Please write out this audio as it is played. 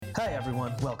Hi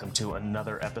everyone, welcome to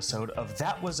another episode of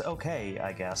That Was Okay,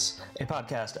 I Guess, a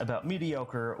podcast about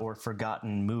mediocre or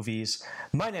forgotten movies.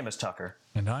 My name is Tucker.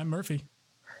 And I'm Murphy.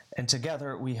 And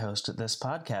together we host this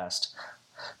podcast.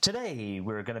 Today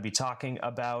we're going to be talking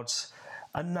about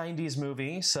a 90s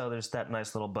movie, so there's that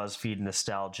nice little BuzzFeed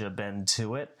nostalgia bend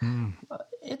to it.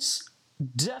 It's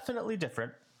definitely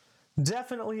different,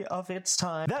 definitely of its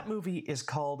time. That movie is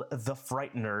called The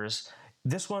Frighteners.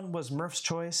 This one was Murph's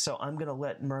choice, so I'm going to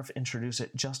let Murph introduce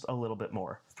it just a little bit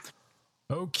more.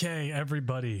 Okay,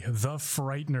 everybody. The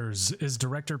Frighteners is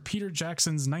director Peter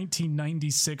Jackson's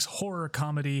 1996 horror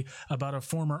comedy about a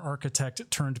former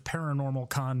architect turned paranormal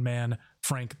con man,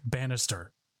 Frank Bannister,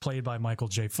 played by Michael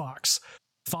J. Fox.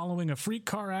 Following a freak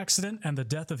car accident and the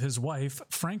death of his wife,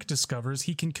 Frank discovers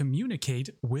he can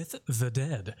communicate with the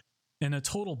dead. In a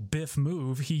total Biff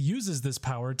move, he uses this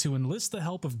power to enlist the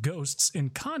help of ghosts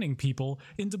in conning people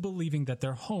into believing that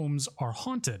their homes are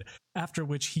haunted, after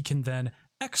which he can then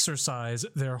exorcise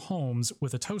their homes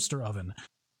with a toaster oven.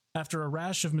 After a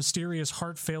rash of mysterious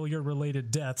heart failure-related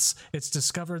deaths, it's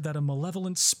discovered that a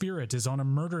malevolent spirit is on a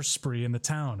murder spree in the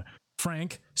town.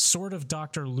 Frank, sort of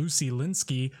Dr. Lucy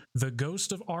Linsky, the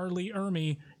ghost of Arlie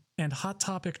Ermy, and Hot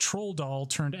Topic troll doll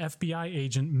turned FBI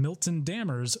agent Milton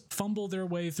Dammers fumble their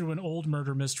way through an old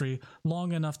murder mystery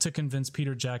long enough to convince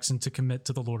Peter Jackson to commit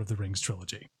to the Lord of the Rings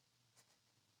trilogy.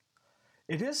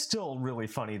 It is still really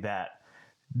funny that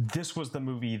this was the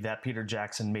movie that Peter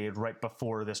Jackson made right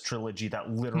before this trilogy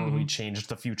that literally changed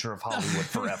the future of Hollywood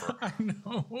forever. I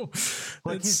know.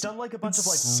 Like, he's done like a bunch of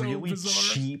like so really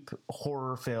bizarre. cheap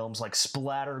horror films, like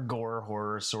splatter gore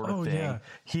horror sort of thing. Yeah.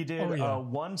 He did yeah.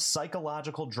 one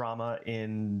psychological drama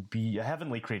in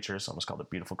Heavenly Creatures, almost called it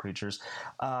Beautiful Creatures.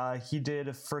 He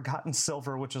did Forgotten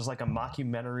Silver, which was like a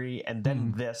mockumentary, and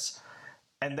then this,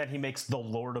 and then he makes The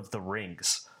Lord of the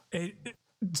Rings.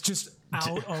 It's just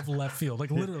out of left field.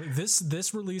 Like, literally, this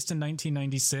released in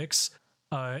 1996,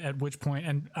 at which point,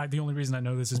 and the only reason I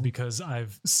know this is because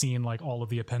I've seen like all of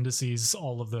the appendices,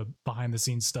 all of the behind the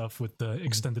scenes stuff with the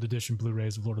extended edition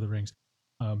Blu-rays of Lord of the Rings.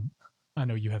 I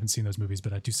know you haven't seen those movies,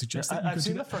 but I do suggest that I've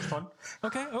seen the first one.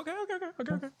 Okay.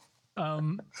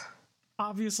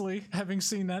 Obviously, having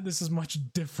seen that, this is much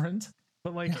different.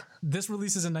 But like, this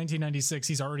releases in 1996.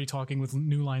 He's already talking with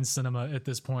New Line Cinema at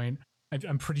this point.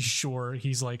 I'm pretty sure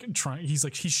he's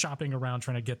shopping around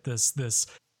trying to get this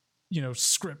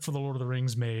script for the Lord of the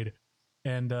Rings made,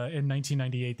 and in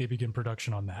 1998 they begin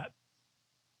production on that.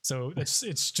 So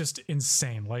it's just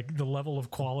insane. Like, the level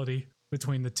of quality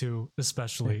between the two,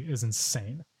 especially, is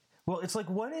insane. Well, it's like,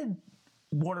 what did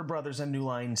Warner Brothers and New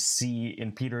Line see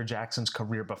in Peter Jackson's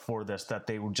career before this that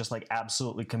they were just like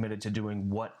absolutely committed to doing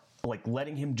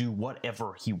letting him do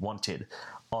whatever he wanted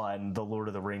on the Lord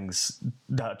of the Rings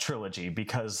trilogy?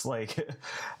 Because, like,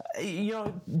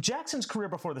 Jackson's career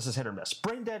before this is hit or miss.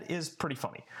 Brain Dead is pretty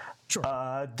funny. Sure.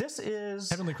 This is,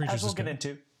 Heavenly Creatures, as we'll is get good.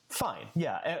 into, fine.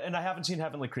 Yeah, and I haven't seen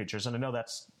Heavenly Creatures, and I know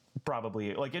that's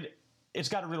probably, like, it's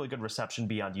got a really good reception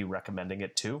beyond you recommending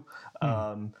it too.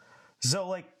 So,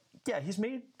 like, yeah, he's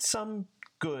made some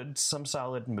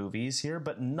solid movies here,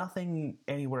 but nothing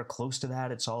anywhere close to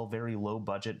that. It's all very low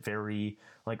budget, very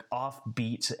like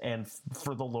offbeat, and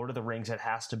for the Lord of the Rings, it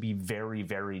has to be very,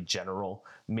 very general,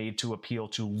 made to appeal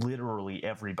to literally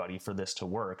everybody for this to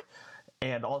work.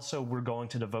 And also, we're going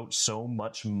to devote so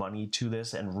much money to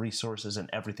this and resources and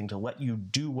everything to let you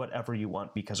do whatever you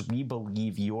want, because we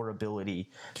believe your ability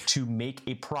to make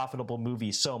a profitable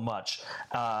movie so much.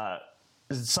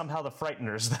 Somehow the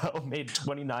Frighteners, though, made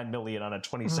 $29 million on a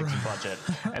 $26 budget,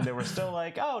 and they were still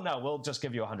like, "Oh no, we'll just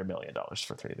give you $100 million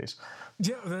for 3 of these."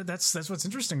 Yeah, that's what's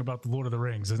interesting about the Lord of the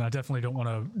Rings, and I definitely don't want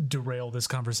to derail this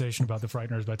conversation about the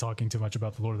Frighteners by talking too much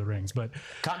about the Lord of the Rings. But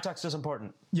context is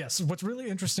important. Yes, what's really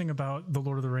interesting about the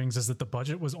Lord of the Rings is that the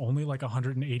budget was only like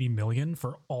 $180 million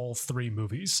for all 3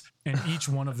 movies, and each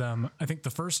one of them, I think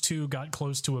the first 2 got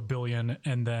close to $1 billion,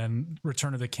 and then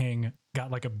Return of the King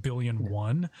got like $1.1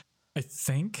 billion. I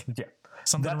think. Yeah.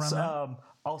 Something around that.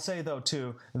 I'll say, though,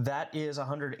 too, that is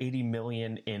 $180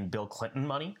 million in Bill Clinton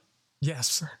money.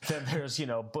 Yes. Then there's,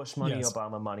 Bush money, Yes.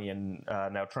 Obama money, and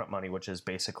now Trump money, which is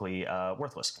basically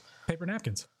worthless. Paper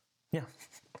napkins. Yeah.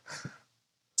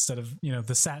 Instead of,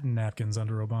 the satin napkins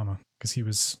under Obama, because he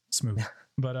was smooth.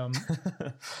 But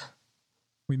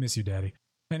we miss you, Daddy.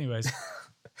 Anyways.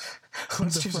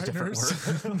 Let's choose a different word.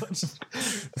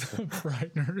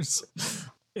 Frighteners.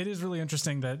 It is really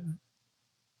interesting that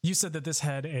you said that this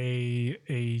had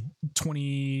a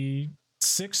 $26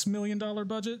 million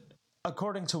budget?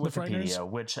 According to Wikipedia,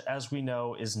 which, as we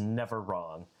know, is never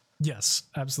wrong. Yes,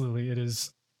 absolutely. It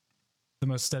is the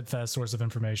most steadfast source of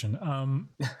information.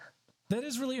 That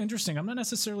is really interesting. I'm not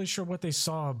necessarily sure what they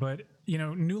saw, but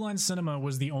New Line Cinema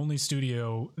was the only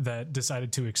studio that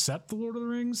decided to accept the Lord of the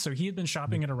Rings. So he had been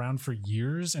shopping it around for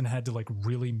years and had to like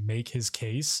really make his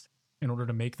case in order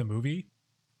to make the movie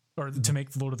or to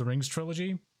make the Lord of the Rings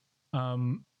trilogy.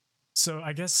 So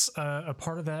I guess a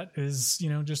part of that is,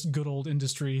 just good old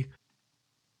industry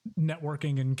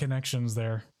networking and connections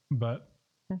there. But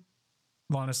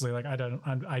honestly, like I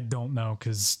don't know,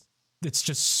 because it's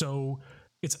just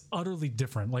it's utterly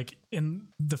different. Like in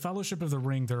the Fellowship of the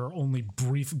Ring, there are only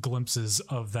brief glimpses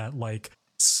of that like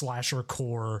slasher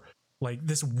core, like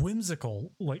this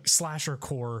whimsical like slasher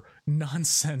core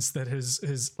nonsense that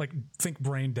is like, think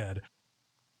Brain Dead.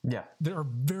 Yeah. There are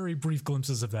very brief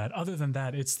glimpses of that. Other than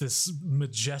that, it's this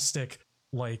majestic,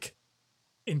 like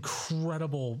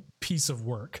incredible piece of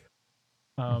work.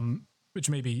 Which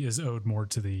maybe is owed more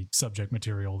to the subject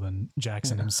material than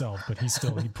Jackson himself, but he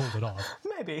pulled it off.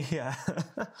 Maybe, yeah.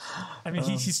 I mean,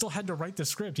 he still had to write the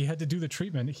script. He had to do the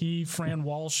treatment. Fran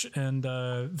Walsh, and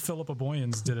Philippa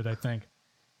Boyens did it, I think.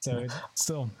 So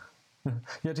still...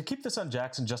 Yeah, to keep this on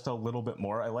Jackson just a little bit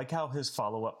more, I like how his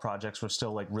follow-up projects were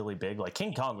still like really big. Like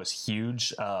King Kong was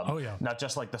huge. Not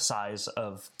just like the size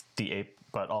of the ape,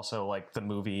 but also like the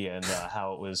movie and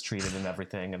how it was treated and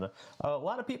everything. And a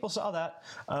lot of people saw that.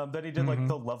 Then he did like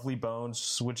The Lovely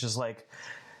Bones, which is like,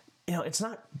 it's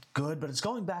not good, but it's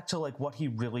going back to like what he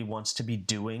really wants to be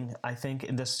doing, I think,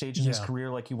 in this stage in his career.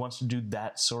 Like he wants to do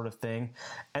that sort of thing.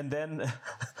 And then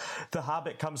The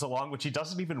Hobbit comes along, which he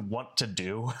doesn't even want to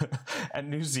do. And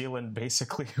New Zealand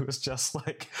basically was just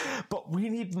like, but we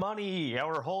need money.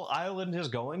 Our whole island is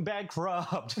going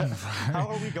bankrupt. How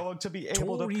are we going to be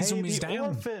able to pay the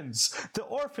orphans? The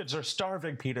orphans are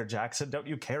starving, Peter Jackson. Don't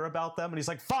you care about them? And he's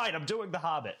like, fine, I'm doing The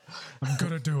Hobbit. I'm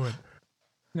going to do it.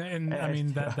 And I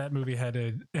mean that movie had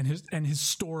an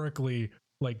historically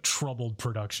like troubled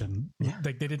production. Yeah.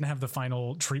 Like they didn't have the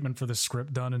final treatment for the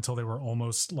script done until they were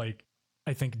almost like,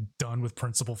 I think, done with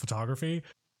principal photography.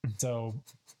 So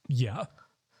yeah.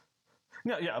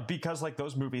 Yeah, because like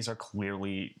those movies are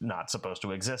clearly not supposed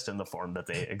to exist in the form that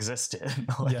they exist in.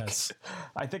 Like, yes.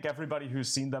 I think everybody who's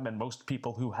seen them and most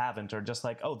people who haven't are just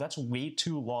like, oh, that's way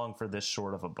too long for this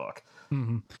short of a book.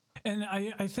 Mm-hmm. And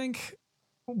I think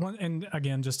and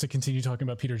again, just to continue talking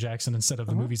about Peter Jackson instead of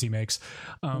the movies he makes.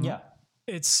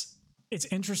 It's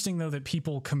interesting though that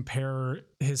people compare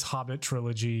his Hobbit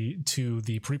trilogy to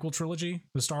the prequel trilogy,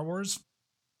 the Star Wars.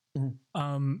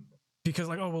 Because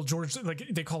like, oh, well, George, like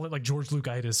they call it like George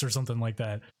Lucas-itis or something like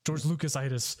that. George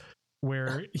Lucas-itis,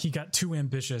 where he got too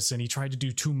ambitious and he tried to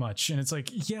do too much. And it's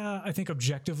like, yeah, I think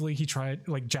objectively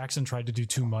Jackson tried to do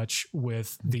too much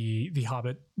with the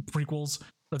Hobbit prequels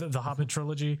or the Hobbit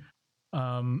trilogy.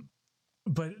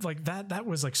 But like that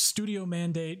was like studio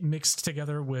mandate mixed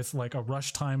together with like a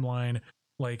rush timeline,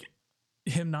 like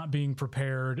him not being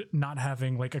prepared, not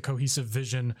having like a cohesive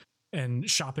vision, and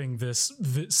shopping this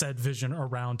said vision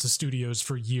around to studios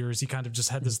for years. He kind of just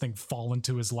had this thing fall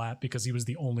into his lap because he was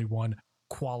the only one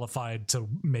qualified to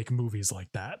make movies like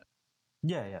that.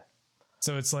 Yeah.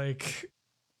 So it's like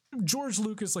George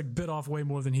Lucas like bit off way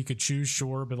more than he could chew,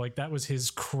 sure, but like that was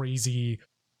his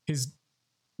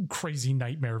crazy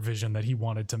nightmare vision that he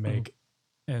wanted to make.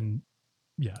 And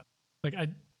yeah, like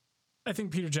I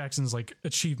think Peter Jackson's like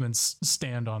achievements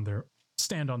stand on their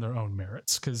own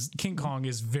merits, because King Kong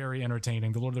is very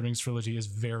entertaining. The Lord of the Rings trilogy is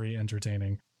very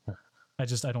entertaining. I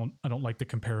don't like the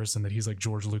comparison that he's like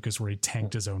George Lucas, where he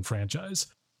tanked his own franchise.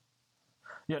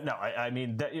 Yeah, no, I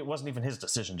mean, it wasn't even his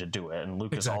decision to do it, and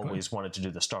Lucas always wanted to do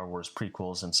the Star Wars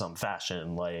prequels in some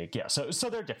fashion. Like, yeah, so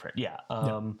they're different. Yeah.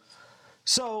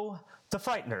 So the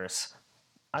Frighteners,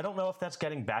 I don't know if that's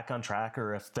getting back on track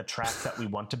or if the track that we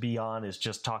want to be on is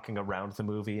just talking around the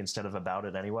movie instead of about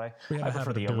it anyway. I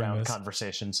prefer the around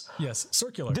conversations. Yes,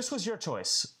 circular. This was your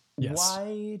choice. Yes.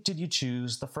 Why did you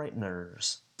choose the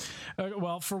Frighteners?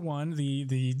 Well, for one,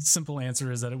 the simple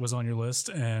answer is that it was on your list,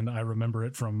 and I remember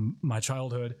it from my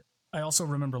childhood. I also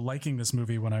remember liking this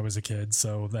movie when I was a kid,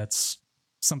 so that's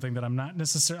something that I'm not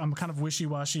necessarily. I'm kind of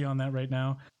wishy-washy on that right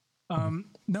now.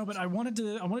 No, but I wanted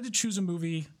to choose a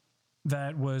movie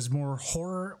that was more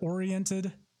horror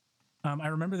oriented. I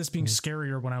remember this being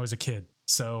scarier when I was a kid.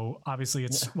 So obviously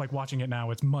it's like watching it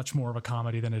now, it's much more of a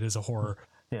comedy than it is a horror.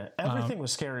 Yeah. Everything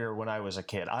was scarier when I was a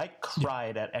kid. I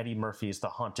cried at Eddie Murphy's The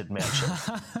Haunted Mansion.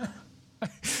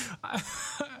 I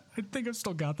think I've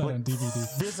still got that on DVD.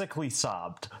 Physically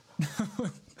sobbed.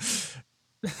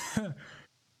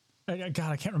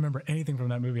 God, I can't remember anything from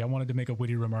that movie. I wanted to make a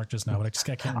witty remark just now, but I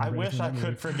can't remember. I wish I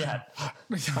could forget.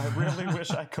 I really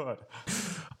wish I could.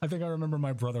 I think I remember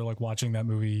my brother like watching that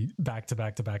movie back to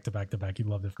back to back to back to back. He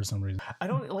loved it for some reason. I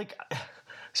don't like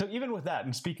So even with that,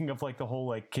 and speaking of like the whole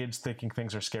like kids thinking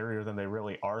things are scarier than they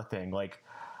really are thing, like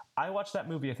I watched that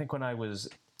movie I think when I was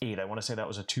 8. I want to say that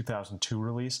was a 2002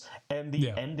 release, and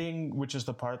the ending, which is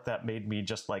the part that made me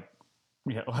just like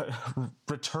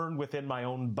return within my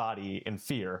own body in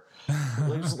fear.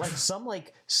 It was like some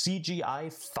like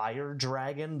CGI fire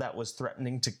dragon that was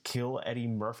threatening to kill Eddie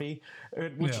Murphy,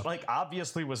 which like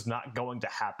obviously was not going to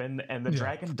happen, and the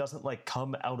dragon doesn't like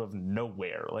come out of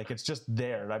nowhere, like it's just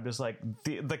there, and I'm just like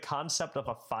the concept of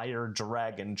a fire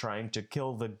dragon trying to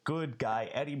kill the good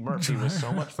guy Eddie Murphy was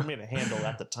so much for me to handle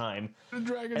at the time. The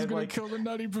dragon's gonna kill the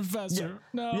nutty professor.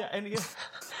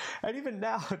 And even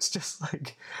now it's just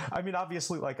like, I mean,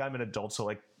 obviously like I'm an adult, so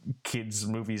like kids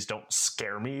movies don't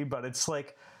scare me, but it's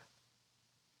like,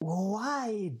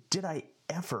 why did I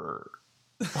ever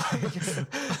think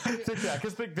that?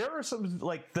 Because like, there are some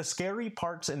like the scary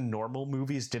parts in normal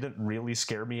movies didn't really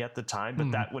scare me at the time,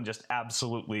 but that one just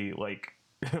absolutely like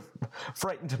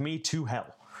frightened me to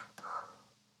hell.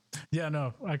 Yeah,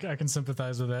 no, I can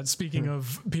sympathize with that. Speaking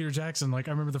of Peter Jackson, like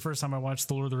I remember the first time I watched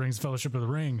The Lord of the Rings Fellowship of the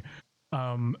Ring,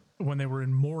 when they were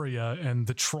in Moria and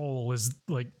the troll is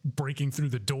like breaking through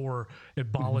the door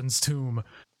at Balin's tomb,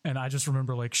 and I just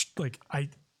remember I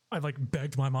like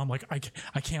begged my mom, like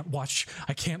I can't watch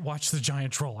the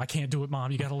giant troll. I can't do it,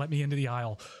 Mom. You got to let me into the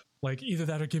aisle. Like either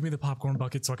that or give me the popcorn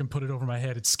bucket so I can put it over my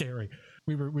head. It's scary.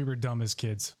 We were dumb as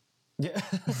kids. Yeah,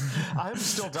 I'm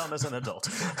still dumb as an adult.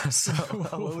 So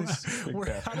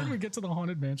how did we get to the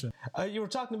Haunted Mansion? You were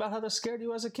talking about how this scared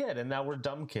you as a kid, and now we're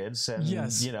dumb kids, and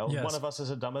one of us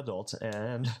is a dumb adult,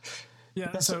 and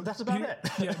that's about it.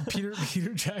 Yeah,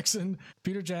 Peter Jackson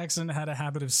had a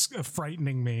habit of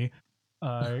frightening me.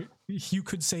 You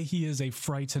could say he is a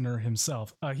frightener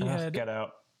himself. Get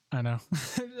out. I know.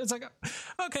 It's like,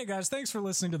 okay, guys, thanks for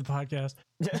listening to the podcast.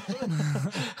 Yeah.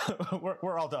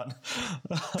 we're all done.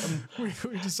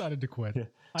 We decided to quit. Yeah.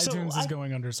 iTunes is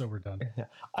going under, so we're done. Yeah.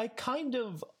 I kind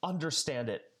of understand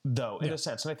it, though, in a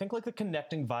sense. And I think like the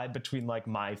connecting vibe between like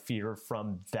my fear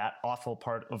from that awful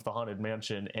part of the Haunted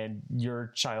Mansion and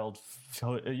your childhood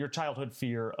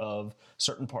fear of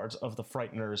certain parts of the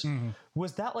Frighteners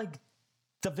was that like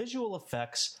the visual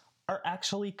effects are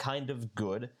actually kind of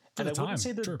good. And I wouldn't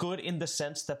say they're good in the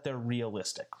sense that they're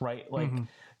realistic, right? Like,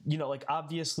 like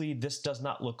obviously this does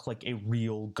not look like a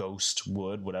real ghost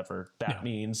would, whatever that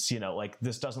means, like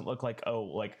this doesn't look like,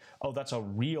 that's a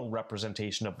real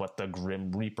representation of what the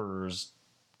Grim Reaper's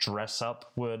dress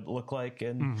up would look like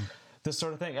and this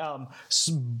sort of thing.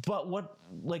 But what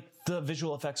like the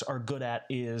visual effects are good at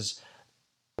is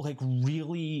like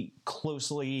really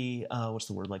closely,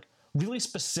 really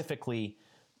specifically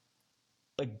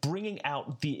like bringing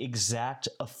out the exact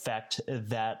effect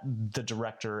that the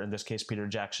director, in this case Peter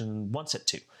Jackson, wants it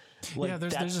to. Like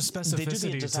there's a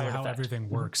specificity to how everything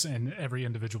works in every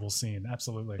individual scene.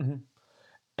 Absolutely.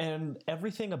 And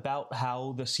everything about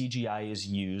how the CGI is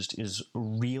used is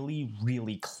really,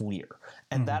 really clear.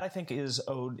 And that I think is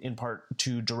owed in part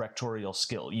to directorial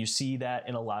skill. You see that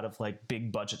in a lot of like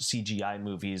big budget CGI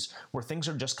movies where things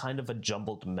are just kind of a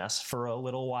jumbled mess for a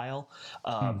little while.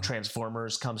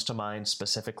 Transformers comes to mind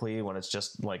specifically when it's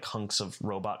just like hunks of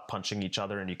robot punching each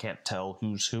other and you can't tell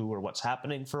who's who or what's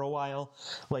happening for a while.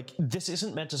 Like this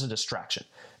isn't meant as a distraction.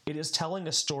 It is telling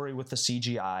a story with the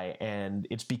CGI, and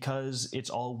it's because it's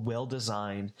all well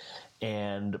designed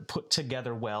and put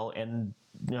together well and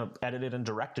edited and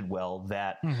directed well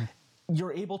that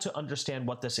you're able to understand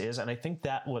what this is. And I think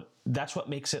that's what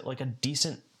makes it like a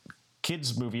decent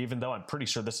kids movie, even though I'm pretty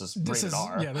sure this is rated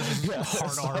R. Yeah, this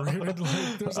is hard R rated.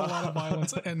 Like, there's a lot of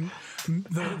violence, and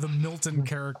the Milton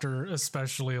character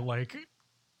especially, like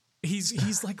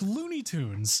he's like Looney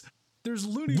Tunes. There's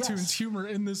Looney Tunes humor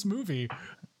in this movie.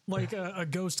 Like a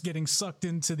ghost getting sucked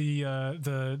into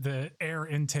the air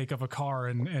intake of a car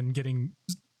and getting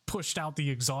pushed out the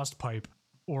exhaust pipe,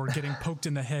 or getting poked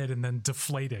in the head and then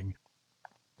deflating.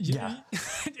 Yeah.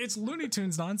 It's Looney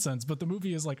Tunes nonsense, but the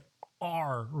movie is like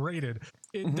R rated.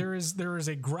 There is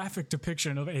a graphic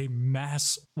depiction of a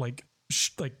mass like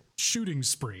shooting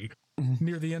spree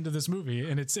near the end of this movie,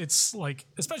 and it's like,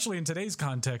 especially in today's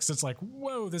context, it's like,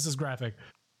 whoa, this is graphic.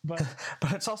 But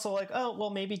it's also like, oh, well,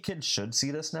 maybe kids should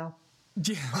see this now.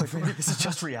 Yeah, like maybe this is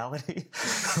just reality.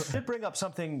 I did bring up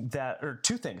something or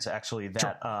two things actually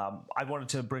that I wanted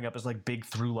to bring up as like big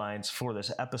through lines for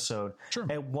this episode. Sure.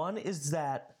 And one is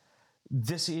that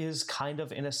this is kind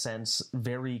of, in a sense,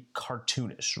 very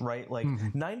cartoonish, right? Like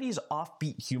 90s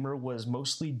offbeat humor was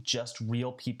mostly just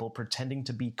real people pretending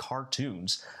to be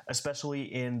cartoons, especially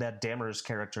in that Dammers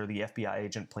character, the FBI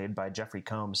agent played by Jeffrey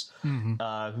Combs,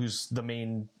 who's the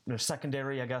main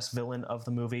secondary, I guess, villain of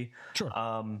the movie. Sure.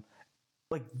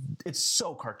 like it's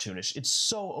so cartoonish, it's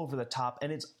so over the top,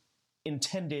 and it's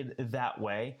intended that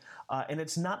way, and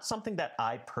it's not something that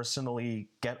I personally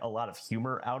get a lot of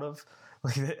humor out of.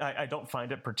 Like, I don't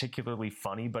find it particularly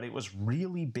funny, but it was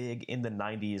really big in the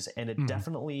 90s, and it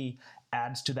definitely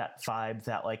adds to that vibe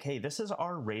that, like, hey, this is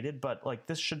R-rated, but like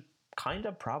this should kind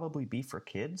of probably be for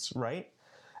kids, right?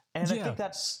 And I think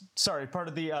that's part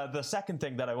of the second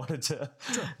thing that I wanted to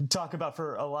talk about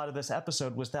for a lot of this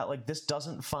episode was that, like, this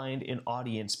doesn't find an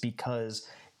audience because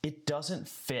it doesn't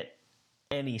fit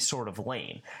any sort of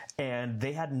lane, and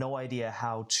they had no idea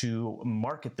how to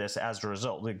market this as a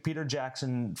result. Like, Peter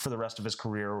Jackson, for the rest of his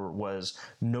career, was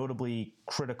notably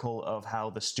critical of how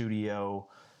the studio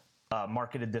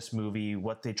marketed this movie,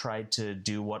 what they tried to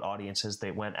do, what audiences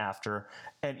they went after.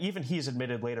 And even he's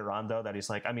admitted later on, though, that he's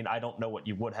like, I mean, I don't know what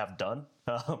you would have done.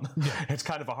 It's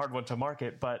kind of a hard one to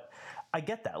market, but I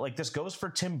get that. Like, this goes for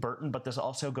Tim Burton, but this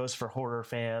also goes for horror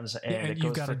fans, and it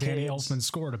you've goes got for a Danny kids. Elfman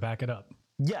score to back it up.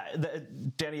 Yeah,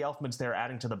 Danny Elfman's there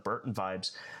adding to the Burton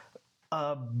vibes.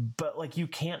 But like, you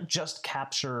can't just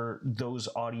capture those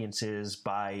audiences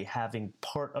by having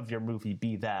part of your movie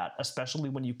be that, especially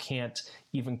when you can't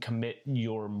even commit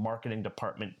your marketing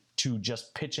department to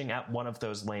just pitching at one of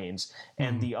those lanes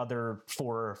and the other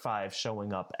 4 or 5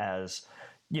 showing up as,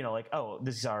 you know, like, oh,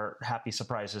 these are happy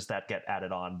surprises that get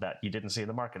added on that you didn't see in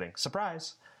the marketing.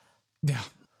 Surprise. Yeah.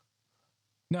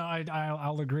 No,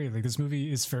 I'll agree. Like, this movie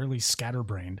is fairly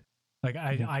scatterbrained. Like,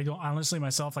 I don't honestly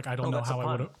myself, like, I don't know how I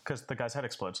would have, because the guy's head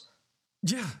explodes.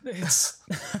 Yeah, it's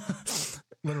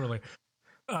literally.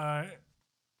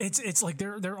 It's like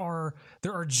there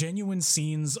are genuine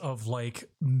scenes of like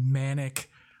manic,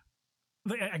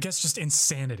 I guess, just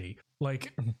insanity,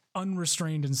 like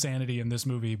unrestrained insanity in this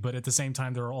movie. But at the same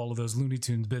time, there are all of those Looney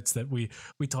Tunes bits that we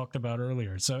talked about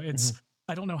earlier. So it's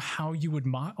I don't know how you would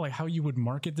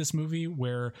market this movie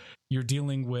where you're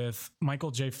dealing with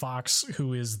Michael J. Fox,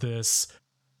 who is this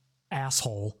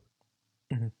asshole,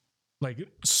 like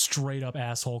straight up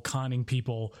asshole, conning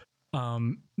people.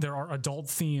 There are adult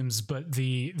themes, but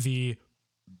the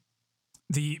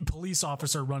police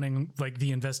officer running like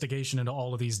the investigation into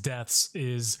all of these deaths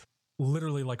is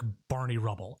literally like Barney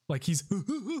Rubble. Like, he's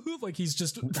like, he's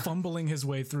just fumbling his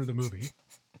way through the movie,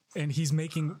 and he's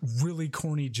making really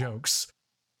corny jokes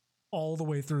all the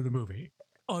way through the movie,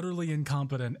 utterly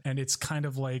incompetent. And it's kind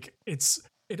of like,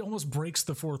 it almost breaks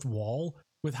the fourth wall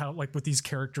with how, like, with these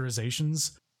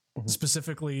characterizations,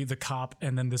 specifically the cop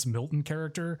and then this Milton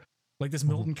character. Like, this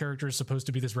Milton character is supposed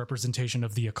to be this representation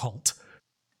of the occult.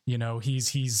 You know,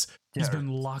 he's been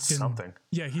locked in something.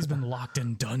 Yeah, he's been locked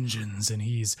in dungeons, and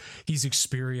he's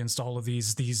experienced all of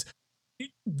these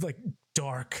like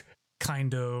dark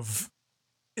kind of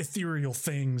ethereal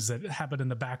things that happen in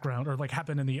the background, or like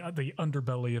happen in the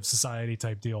underbelly of society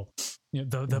type deal. You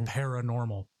know, the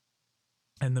paranormal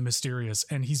and the mysterious.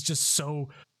 And he's just so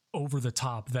over the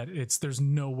top that there's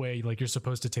no way like you're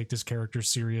supposed to take this character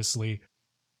seriously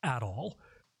at all.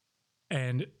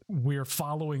 And we're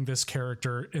following this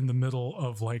character in the middle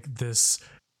of like this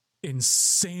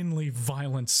insanely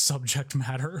violent subject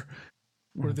matter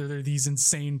where there are these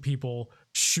insane people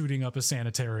shooting up a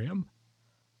sanatorium,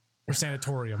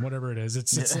 whatever it is.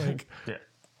 It's like,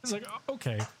 it's like,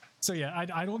 okay. So yeah,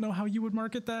 I don't know how you would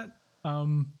market that.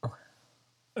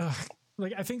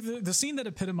 Like, I think the scene that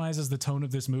epitomizes the tone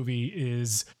of this movie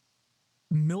is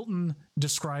Milton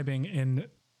describing in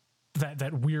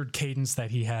that weird cadence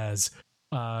that he has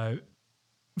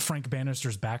Frank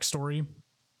Bannister's backstory,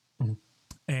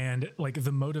 and like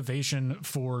the motivation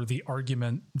for the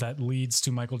argument that leads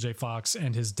to Michael J. Fox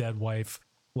and his dead wife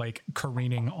like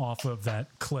careening off of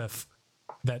that cliff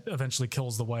that eventually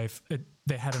kills the wife.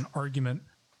 They had an argument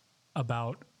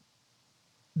about,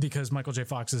 because Michael J.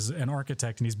 Fox is an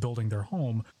architect and he's building their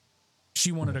home.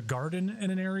 She wanted a garden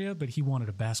in an area, but he wanted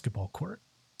a basketball court.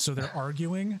 So they're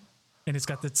arguing, and it's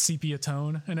got that sepia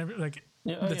tone and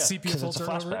sepia filter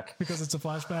over it because it's a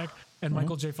flashback. And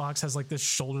Michael J. Fox has like this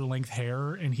shoulder length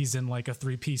hair, and he's in like a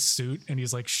 3-piece suit, and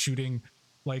he's like shooting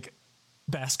like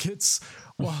baskets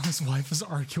while his wife is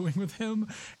arguing with him.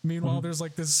 Meanwhile, there's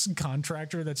like this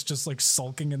contractor that's just like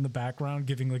sulking in the background,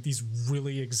 giving like these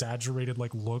really exaggerated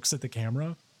like looks at the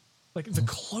camera. Like the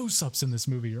close-ups in this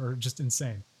movie are just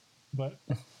insane. But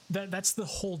that's the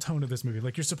whole tone of this movie.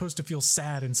 Like, you're supposed to feel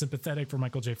sad and sympathetic for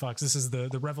Michael J. Fox. This is the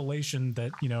revelation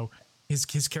that, you know, his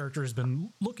character has been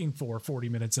looking for 40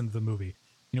 minutes into the movie.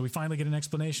 You know, we finally get an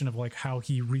explanation of like how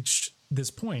he reached this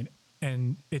point,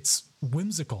 and it's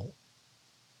whimsical.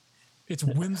 It's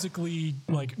whimsically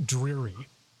like dreary.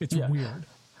 It's weird.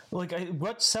 like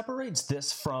what separates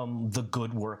this from the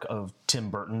good work of Tim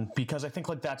Burton, because I think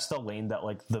like that's the lane that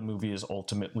like the movie is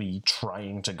ultimately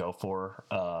trying to go for,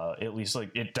 at least like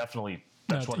it definitely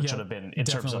that's what it should have been in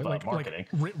terms of marketing.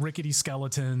 Like rickety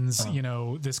skeletons, you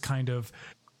know, this kind of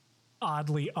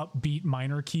oddly upbeat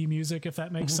minor key music, if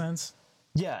that makes sense.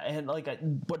 Yeah, and like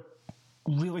what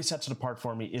really sets it apart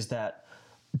for me is that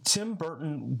Tim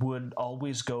Burton would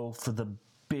always go for the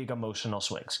big emotional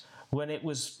swings. When it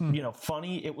was, you know,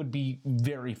 funny, it would be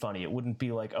very funny. It wouldn't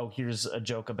be like, oh, here's a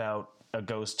joke about a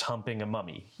ghost humping a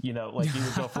mummy. You know, like he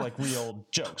would go for like real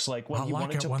jokes. Like when he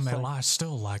wanted to when they lie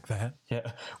still like that.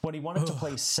 Yeah, when he wanted to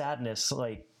play sadness,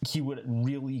 like he would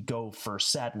really go for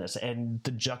sadness, and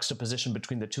the juxtaposition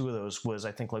between the two of those was,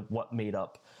 I think, like what made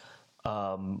up.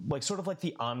 Like sort of like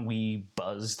the ennui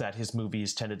buzz that his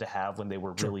movies tended to have when they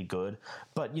were really good.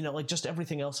 But, you know, like just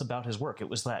everything else about his work, it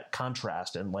was that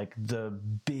contrast and like the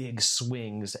big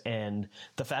swings and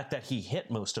the fact that he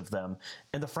hit most of them.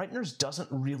 And The Frighteners doesn't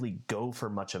really go for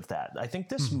much of that. I think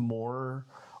this more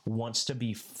wants to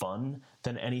be fun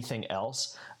than anything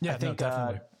else. Yeah, I think,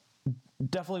 definitely.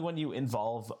 Definitely when you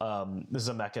involve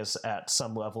Zemeckis at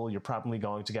some level, you're probably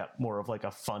going to get more of like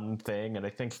a fun thing. And I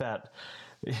think that,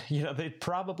 you know, they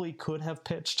probably could have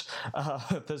pitched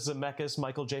the Zemeckis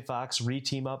Michael J. Fox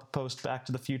re-team up post Back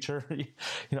to the Future, you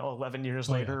know, 11 years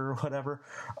later or whatever.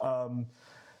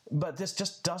 But this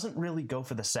just doesn't really go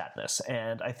for the sadness.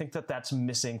 And I think that that's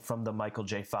missing from the Michael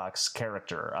J. Fox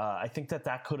character. I think that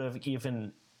that could have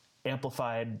even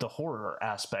amplified the horror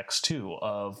aspects too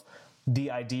of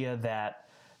the idea that,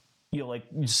 you know, like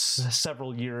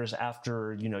several years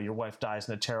after, you know, your wife dies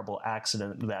in a terrible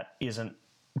accident that isn't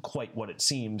quite what it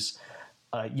seems,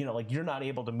 you know, like you're not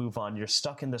able to move on. You're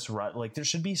stuck in this rut. Like there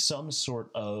should be some sort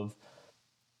of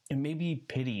maybe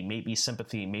pity, maybe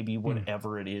sympathy, maybe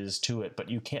whatever it is to it. But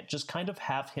you can't just kind of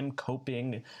have him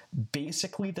coping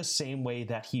basically the same way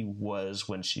that he was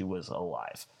when she was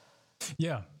alive.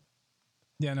 Yeah.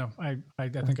 Yeah, no, I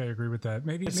think I agree with that.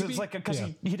 Maybe it's like because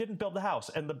he didn't build the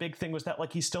house, and the big thing was that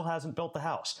like he still hasn't built the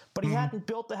house, but he hadn't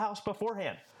built the house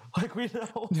beforehand. Like we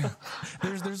know,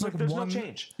 there's like there's one no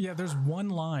change. Yeah, there's one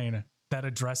line that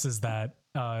addresses that.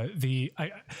 He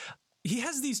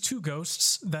has these two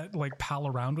ghosts that like pal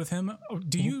around with him.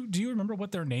 Do you remember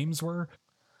what their names were?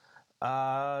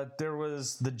 There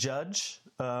was the judge,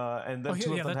 and then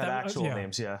two of them had actual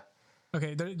names. Yeah.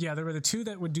 Okay, there were the two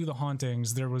that would do the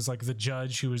hauntings. There was like the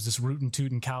judge who was this rootin'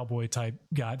 tootin' cowboy type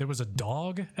guy. There was a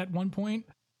dog at one point,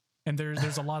 and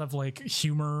there's a lot of like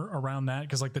humor around that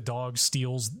because like the dog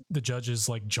steals the judge's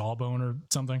like jawbone or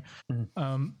something.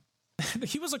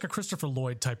 He was like a Christopher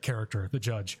Lloyd type character, the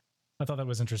judge. I thought that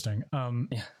was interesting.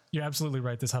 You're absolutely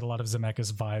right. This had a lot of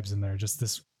Zemeckis vibes in there, just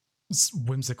this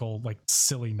whimsical, like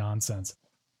silly nonsense.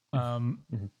 But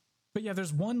yeah,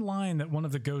 there's one line that one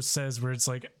of the ghosts says where it's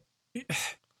like,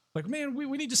 man, we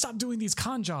need to stop doing these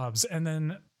con jobs. And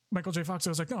then Michael J. Fox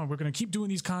was like, no, we're going to keep doing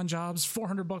these con jobs,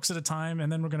 $400 at a time, and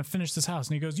then we're going to finish this house.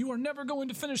 And he goes, you are never going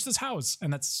to finish this house.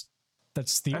 And that's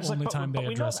the only time they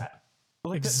address it.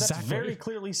 Like exactly. That's very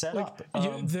clearly set up.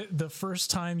 The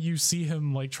first time you see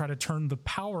him like try to turn the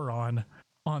power on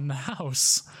the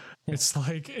house, it's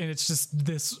like, and it's just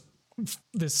this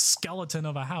skeleton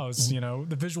of a house. You know,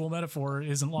 the visual metaphor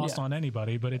isn't lost on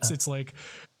anybody, but it's like,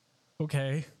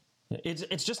 okay.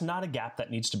 It's just not a gap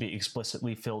that needs to be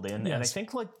explicitly filled in. Yes. And I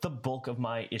think like the bulk of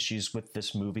my issues with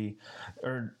this movie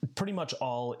are pretty much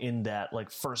all in that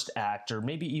like first act, or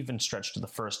maybe even stretched to the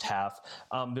first half.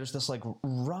 There's this like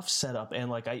rough setup, and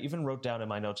like I even wrote down in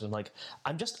my notes, and like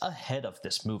I'm just ahead of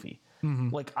this movie.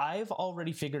 Like I've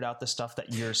already figured out the stuff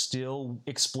that you're still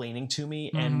explaining to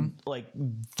me, and like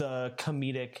the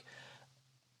comedic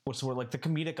the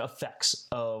comedic effects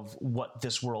of what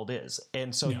this world is.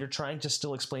 And so you're trying to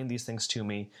still explain these things to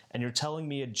me, and you're telling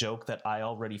me a joke that I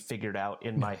already figured out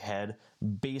in my head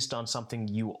based on something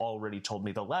you already told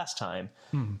me the last time.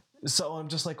 So I'm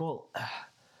just like, well,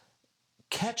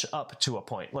 catch up to a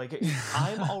point. Like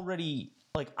I'm already,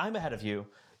 like I'm ahead of you.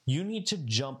 You need to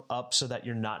jump up so that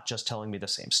you're not just telling me the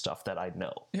same stuff that I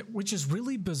know. Which is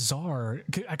really bizarre.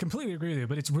 I completely agree with you,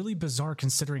 but it's really bizarre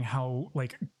considering how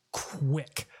like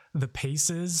quick the pace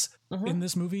is in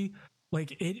this movie.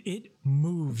 Like it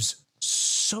moves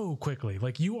so quickly.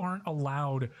 Like you aren't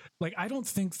allowed, like I don't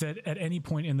think that at any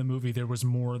point in the movie there was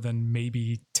more than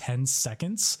maybe 10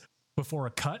 seconds before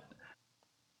a cut.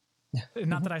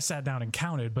 Not that I sat down and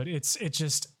counted, but it's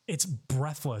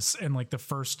breathless in like the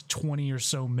first 20 or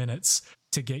so minutes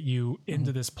to get you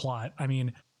into this plot. I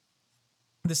mean,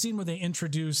 the scene where they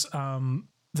introduce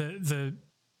the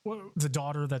the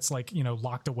daughter that's like, you know,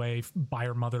 locked away by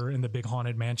her mother in the big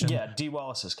haunted mansion. Yeah, Dee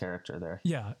Wallace's character there.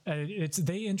 Yeah,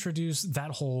 they introduce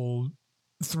that whole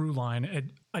through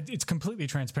line. It's completely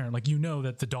transparent. Like, you know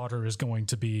that the daughter is going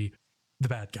to be the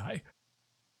bad guy.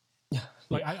 Yeah,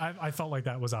 like I felt like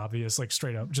that was obvious, like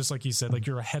straight up, just like you said, like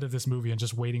you're ahead of this movie and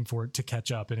just waiting for it to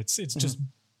catch up, and it's just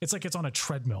it's like it's on a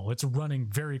treadmill. It's running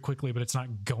very quickly, but it's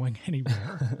not going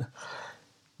anywhere.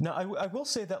 Now, I will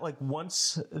say that, like,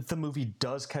 once the movie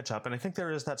does catch up, and I think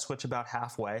there is that switch about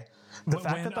halfway.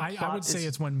 I would say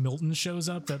it's when Milton shows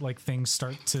up that, like, things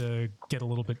start to get a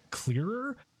little bit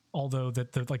clearer. Although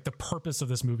that the purpose of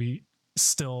this movie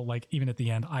still, like, even at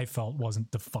the end, I felt wasn't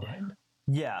defined.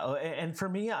 Yeah, and for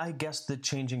me, I guess the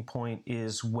changing point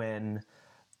is when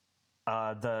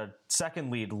the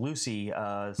second lead, Lucy,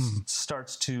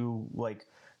 starts to, like,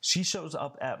 she shows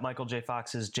up at Michael J.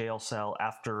 Fox's jail cell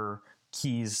after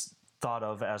he's thought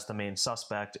of as the main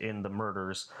suspect in the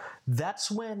murders. That's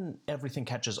when everything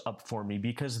catches up for me,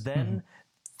 because then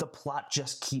the plot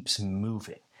just keeps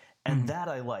moving. And that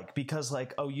I like, because,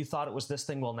 like, oh, you thought it was this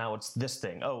thing, well, now it's this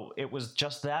thing. Oh, it was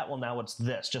just that, well, now it's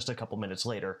this, just a couple minutes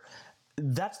later.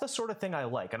 That's the sort of thing I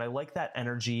like, and I like that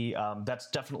energy. That's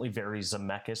definitely very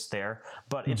Zemeckis there,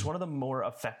 but it's one of the more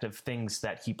effective things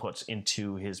that he puts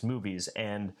into his movies.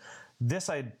 And this,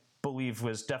 I believe,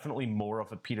 was definitely more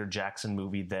of a Peter Jackson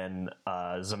movie than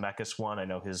Zemeckis one. I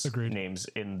know his name's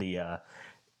in the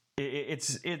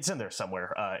it's in there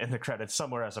somewhere in the credits,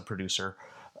 somewhere as a producer.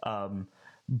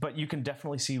 But you can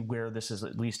definitely see where this is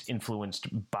at least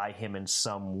influenced by him in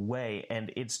some way,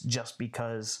 and it's just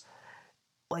because,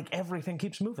 like, everything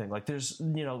keeps moving. Like, there's,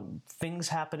 you know, things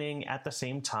happening at the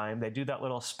same time. They do that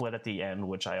little split at the end,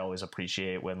 which I always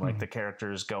appreciate, when, like, the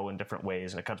characters go in different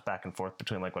ways and it cuts back and forth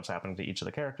between, like, what's happening to each of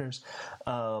the characters.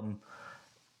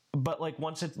 But, like,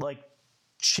 once it, like,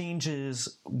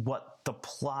 changes what the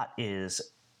plot is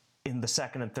in the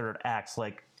second and third acts,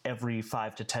 like, every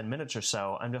 5 to 10 minutes or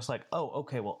so, I'm just like, oh,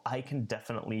 okay, well, I can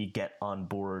definitely get on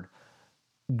board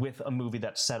with a movie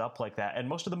that's set up like that. And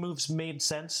most of the moves made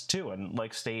sense too, and,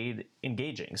 like, stayed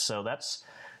engaging. So that's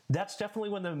definitely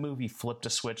when the movie flipped a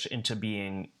switch into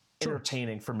being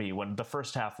entertaining for me, when the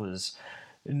first half was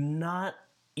not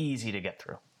easy to get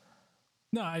through.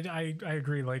 No, I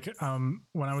agree. Like,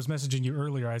 when I was messaging you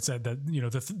earlier, I said that, you know,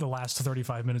 the last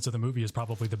 35 minutes of the movie is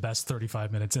probably the best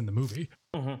 35 minutes in the movie.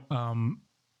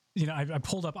 You know, I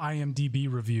pulled up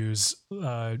IMDb reviews.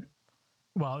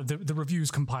 Well, the reviews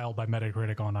compiled by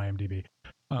Metacritic on IMDb.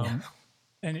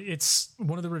 And it's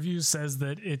one of the reviews says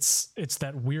that it's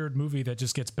that weird movie that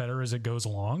just gets better as it goes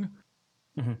along.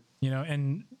 You know,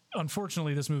 and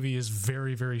unfortunately, this movie is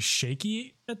very, very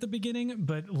shaky at the beginning.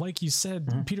 But like you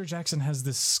said, Peter Jackson has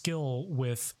this skill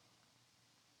with,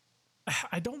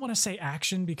 I don't want to say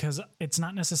action because it's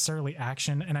not necessarily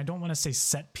action, and I don't want to say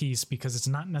set piece because it's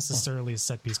not necessarily a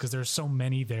set piece, because there's so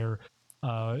many there.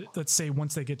 Let's say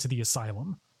once they get to the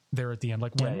asylum there at the end,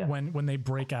 like when they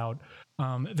break out,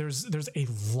 there's a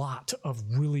lot of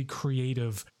really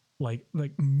creative like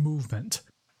movement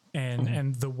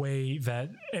and the way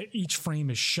that each frame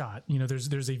is shot. You know,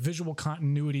 there's a visual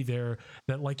continuity there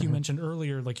that, like you mentioned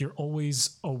earlier, like you're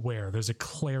always aware. There's a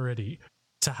clarity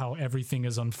to how everything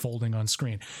is unfolding on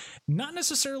screen. Not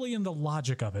necessarily in the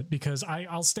logic of it, because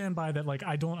I'll stand by that. Like,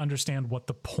 I don't understand what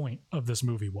the point of this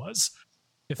movie was,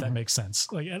 if that makes sense.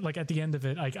 Like at the end of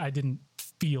it, I didn't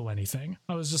feel anything.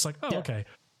 I was just like, oh, okay.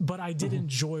 But I did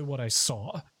enjoy what I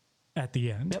saw at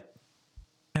the end.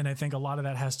 And I think a lot of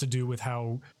that has to do with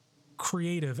how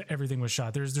creative everything was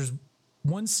shot. There's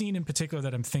one scene in particular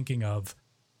that I'm thinking of,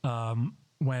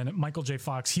 when Michael J.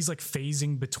 Fox, he's like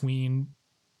phasing between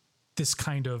this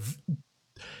kind of,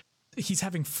 he's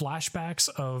having flashbacks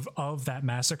of that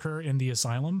massacre in the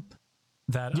asylum.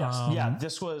 That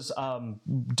this was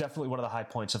definitely one of the high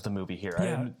points of the movie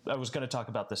here. I was going to talk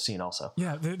about this scene also.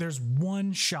 There's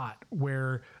one shot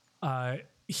where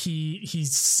he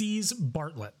sees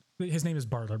Bartlett. His name is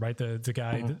Bartlett, right? The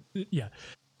guy.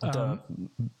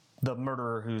 The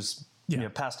murderer who's you know,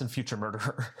 past and future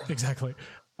murderer. Exactly.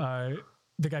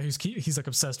 The guy he's like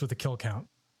obsessed with the kill count.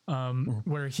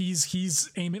 Where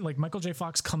he's aiming, like Michael J.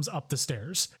 Fox comes up the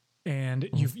stairs, and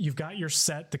you've got your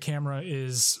set. The camera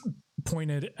is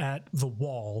pointed at the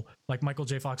wall, like Michael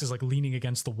J. Fox is like leaning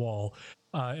against the wall,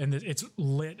 and it's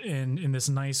lit in this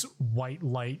nice white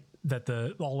light that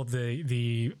all of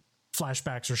the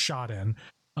flashbacks are shot in.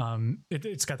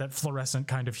 It's got that fluorescent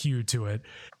kind of hue to it.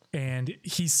 And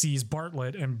he sees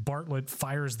Bartlett, and Bartlett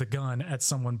fires the gun at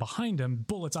someone behind him.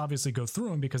 Bullets obviously go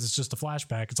through him because it's just a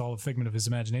flashback. It's all a figment of his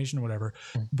imagination or whatever.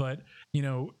 But, you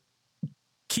know,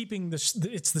 keeping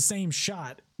it's the same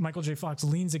shot. Michael J. Fox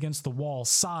leans against the wall,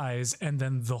 sighs, and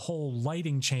then the whole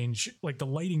lighting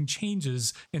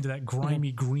changes into that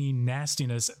grimy green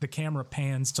nastiness. The camera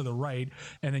pans to the right,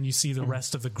 and then you see the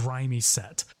rest of the grimy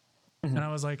set. And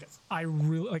I was like, I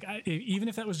really even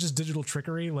if that was just digital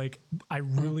trickery, like I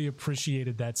really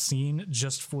appreciated that scene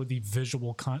just for the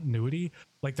visual continuity.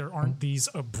 Like there aren't these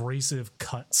abrasive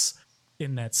cuts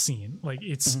in that scene. Like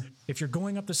it's if you're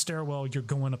going up the stairwell, you're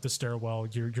going up the stairwell.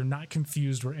 You're not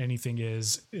confused where anything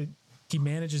is. He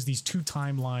manages these two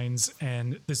timelines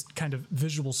and this kind of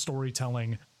visual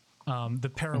storytelling.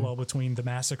 The parallel between the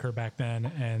massacre back then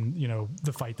and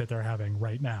the fight that they're having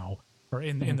right now. Or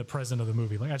in the present of the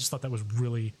movie. Like I just thought that was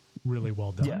really, really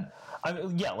well done. Yeah. I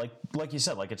mean, yeah, like you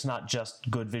said, like it's not just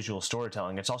good visual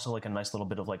storytelling. It's also like a nice little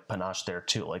bit of like panache there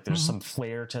too. Like there's some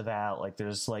flair to that. Like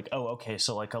there's like, oh, okay,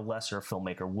 so like a lesser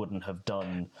filmmaker wouldn't have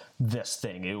done this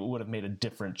thing. It would have made a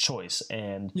different choice.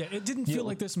 And yeah, it didn't feel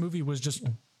like this movie was just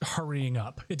hurrying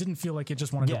up. It didn't feel like it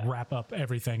just wanted to wrap up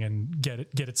everything and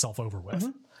get itself over with.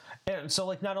 And so,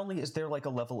 like, not only is there like a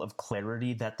level of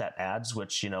clarity that adds,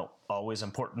 which always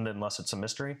important unless it's a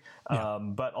mystery,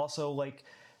 but also like,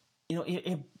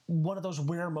 one of those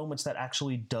rare moments that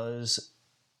actually does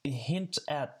hint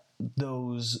at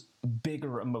those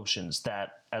bigger emotions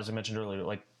that, as I mentioned earlier,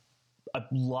 like a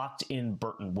locked-in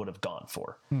Burton would have gone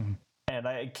for, and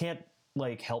I can't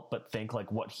like help but think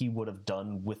like what he would have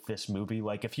done with this movie,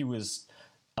 like if he was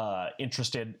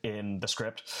interested in the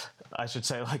script, I should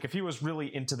say, like if he was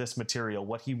really into this material,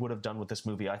 what he would have done with this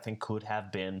movie, I think could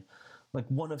have been like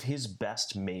one of his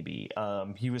best, maybe.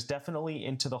 He was definitely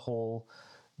into the whole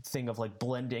thing of like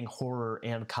blending horror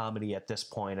and comedy at this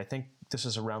point. I think this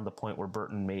is around the point where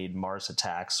Burton made Mars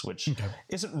Attacks, which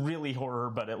isn't really horror,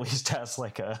 but at least has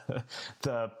like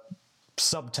the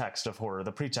subtext of horror,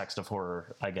 the pretext of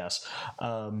horror, I guess.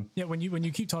 When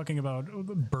you keep talking about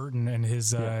Burton and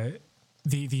his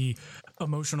the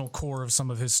emotional core of some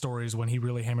of his stories, when he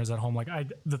really hammers that home, like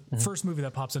the first movie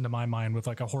that pops into my mind with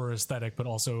like a horror aesthetic but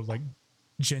also like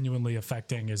genuinely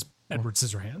affecting is Edward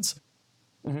Scissorhands.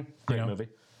 Great movie.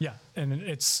 Yeah, and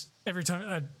it's every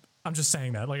time I'm just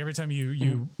saying that, like every time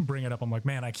you bring it up, I'm like,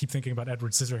 man, I keep thinking about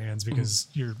Edward Scissorhands because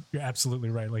you're absolutely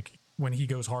right. Like when he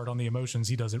goes hard on the emotions,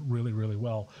 he does it really, really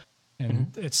well.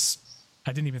 And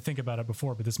I didn't even think about it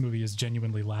before, but this movie is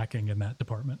genuinely lacking in that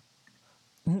department.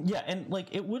 Yeah, and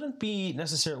like it wouldn't be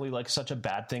necessarily like such a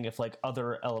bad thing if like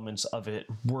other elements of it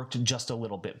worked just a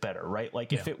little bit better, right?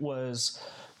 Like if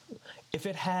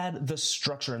it had the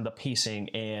structure and the pacing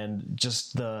and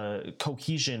just the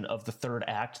cohesion of the third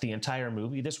act, the entire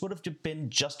movie, this would have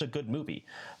been just a good movie.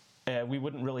 We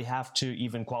wouldn't really have to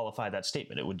even qualify that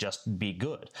statement. It would just be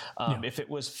good. If it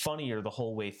was funnier the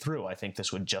whole way through, I think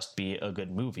this would just be a good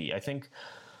movie. I think.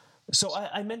 So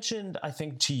I mentioned, I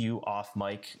think to you off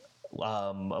mic,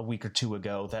 a week or two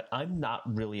ago that I'm not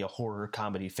really a horror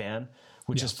comedy fan,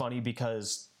 which is funny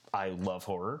because I love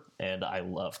horror and I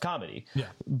love comedy. Yeah.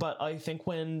 But I think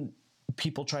when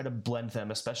people try to blend them,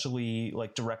 especially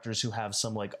like directors who have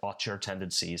some like auteur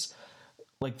tendencies,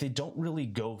 like they don't really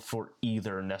go for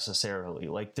either necessarily.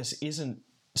 Like this isn't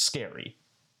scary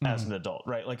as an adult,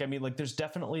 right? Like, I mean, like there's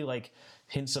definitely like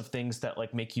hints of things that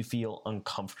like make you feel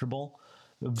uncomfortable,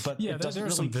 but it doesn't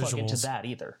really plug into that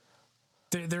either.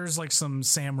 There's like some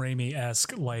Sam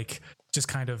Raimi-esque, like just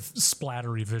kind of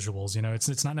splattery visuals,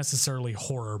 it's not necessarily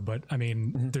horror, but I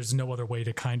mean, there's no other way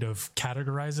to kind of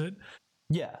categorize it.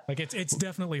 Yeah. Like it's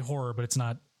definitely horror, but it's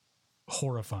not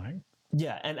horrifying.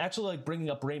 Yeah. And actually like bringing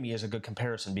up Raimi is a good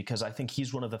comparison because I think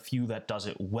he's one of the few that does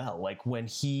it well. Like when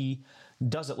he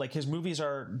does it, like his movies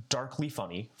are darkly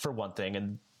funny for one thing.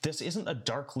 And this isn't a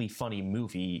darkly funny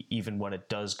movie, even when it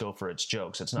does go for its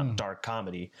jokes. It's not dark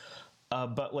comedy.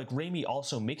 But like Raimi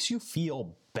also makes you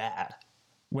feel bad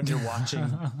when you're watching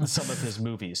some of his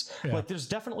movies. Yeah. Like there's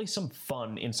definitely some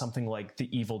fun in something like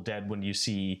The Evil Dead when you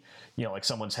see, like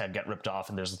someone's head get ripped off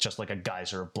and there's just like a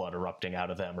geyser of blood erupting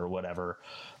out of them or whatever.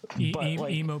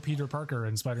 Emo Peter Parker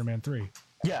in Spider-Man 3.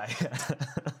 Yeah.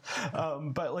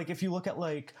 But like if you look at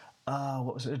like,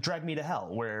 what was it? Drag Me to Hell,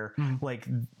 where like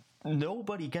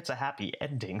nobody gets a happy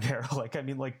ending there. Like, I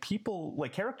mean, like people,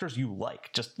 like characters you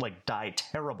like just like die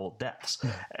terrible deaths.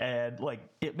 And like,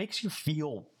 it makes you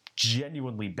feel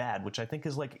genuinely bad, which I think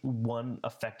is like one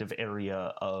effective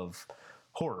area of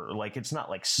horror. Like, it's not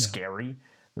like scary,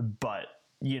 but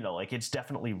like it's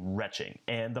definitely retching.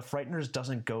 And The Frighteners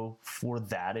doesn't go for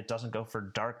that. It doesn't go for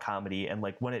dark comedy. And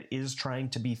like when it is trying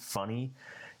to be funny,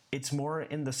 it's more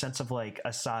in the sense of like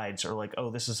asides or like, oh,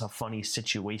 this is a funny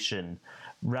situation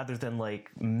rather than like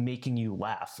making you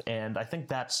laugh. And I think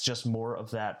that's just more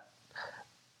of that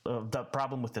the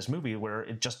problem with this movie, where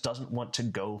it just doesn't want to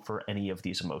go for any of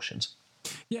these emotions.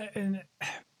 Yeah, and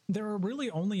there are really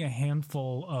only a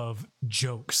handful of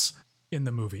jokes in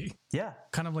the movie. Yeah.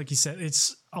 Kind of like you said,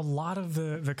 it's a lot of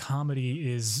the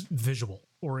comedy is visual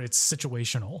or it's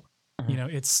situational. You know,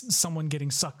 it's someone getting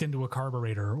sucked into a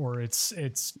carburetor, or it's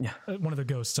one of the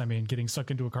ghosts, I mean, getting sucked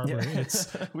into a carburetor. Yeah.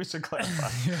 It's we should clarify.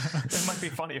 It might be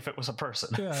funny if it was a person.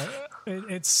 Yeah,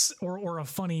 it's or a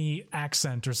funny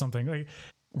accent or something. Like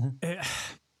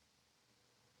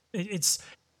it's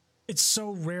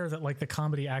so rare that like the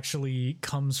comedy actually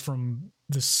comes from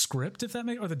the script, if that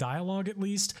makes, or the dialogue at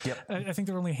least. Yep. I think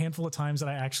there were only a handful of times that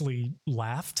I actually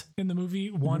laughed in the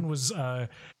movie. One was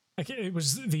it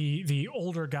was the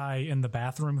older guy in the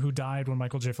bathroom who died when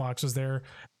Michael J. Fox was there,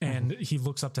 and he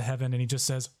looks up to heaven and he just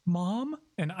says, "Mom,"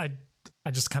 and I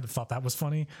just kind of thought that was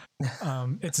funny.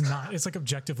 It's not, it's like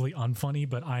objectively unfunny,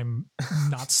 but I'm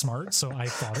not smart, so I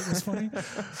thought it was funny.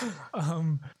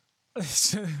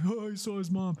 I saw his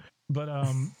mom, but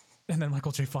and then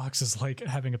Michael J. Fox is like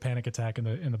having a panic attack in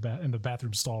the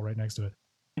bathroom stall right next to it.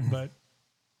 But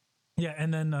yeah,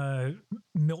 and then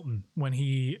Milton, when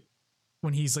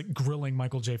he's like grilling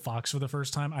Michael J. Fox for the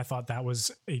first time, I thought that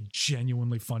was a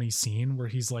genuinely funny scene where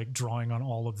he's like drawing on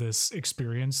all of this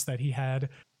experience that he had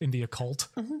in the occult.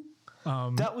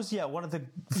 That was, one of the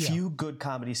few good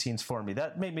comedy scenes for me.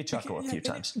 That made me chuckle a few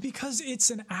times. Because it's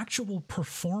an actual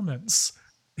performance.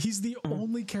 He's the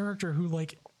only character who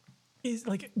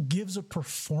gives a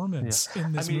performance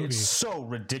in this movie. It's so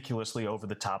ridiculously over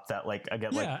the top that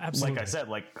absolutely. like I said,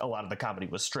 like a lot of the comedy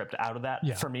was stripped out of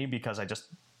that for me, because I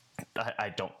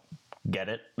don't get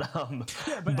it. But I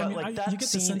mean, you get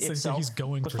the sense that he's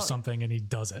going for something and he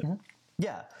does it.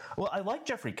 Yeah. Well, I like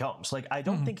Jeffrey Combs. Like, I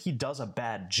don't think he does a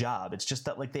bad job. It's just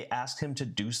that like they asked him to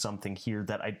do something here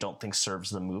that I don't think serves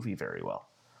the movie very well.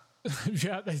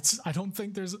 I don't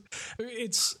think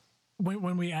it's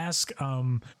when we ask,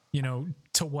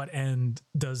 to what end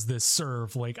does this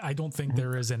serve? Like, I don't think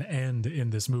there is an end in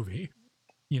this movie.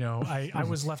 I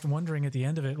was left wondering at the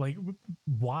end of it, like,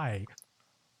 why?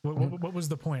 What was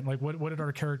the point? Like, what did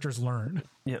our characters learn?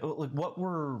 Yeah, like what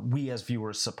were we as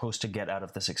viewers supposed to get out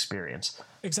of this experience?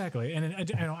 Exactly, and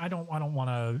I don't want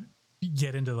to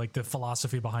get into like the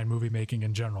philosophy behind movie making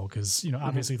in general, because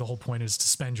obviously the whole point is to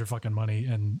spend your fucking money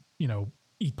and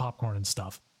eat popcorn and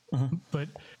stuff. But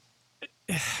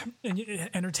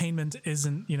entertainment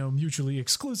isn't mutually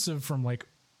exclusive from like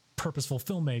purposeful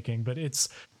filmmaking, but it's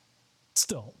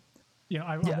still.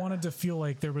 I wanted to feel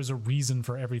like there was a reason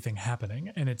for everything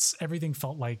happening, and everything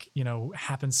felt like,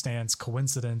 happenstance,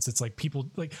 coincidence. It's like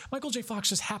people like Michael J. Fox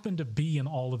just happened to be in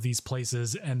all of these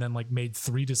places and then like made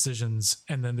 3 decisions.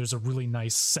 And then there's a really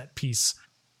nice set piece,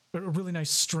 a really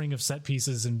nice string of set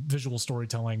pieces and visual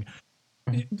storytelling.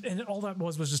 And all that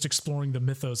was just exploring the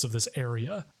mythos of this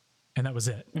area. And that was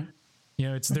it.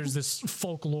 There's this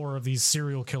folklore of these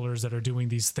serial killers that are doing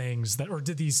these things or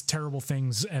did these terrible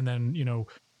things. And then,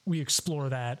 we explore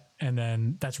that, and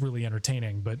then that's really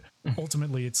entertaining. But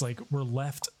ultimately, it's like we're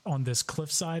left on this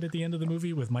cliffside at the end of the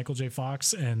movie with Michael J.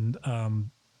 Fox and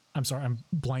I'm sorry, I'm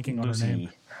blanking on her name.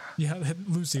 Yeah,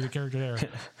 Lucy, the character there,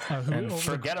 who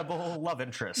forgettable love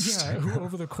interest. Yeah, who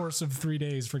over the course of 3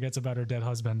 days forgets about her dead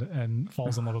husband and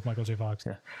falls in love with Michael J. Fox.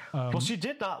 Yeah. Well, she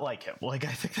did not like him. Like,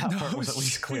 I think that part was at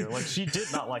least clear. Like, she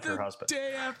did not like her husband. The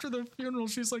day after the funeral,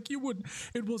 she's like,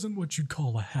 it wasn't what you'd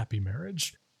call a happy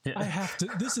marriage. Yeah. I have to.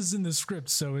 This is in the script,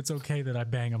 so it's okay that I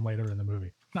bang him later in the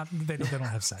movie. Not they don't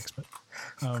have sex, but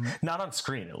not on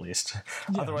screen at least.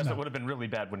 Otherwise, it would have been really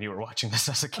bad when you were watching this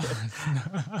as a kid.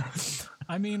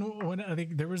 I mean, when I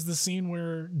think there was the scene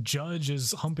where Judge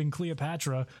is humping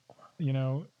Cleopatra,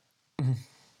 in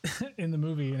the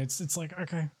movie, and it's like,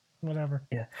 okay, whatever.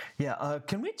 Yeah.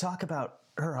 Can we talk about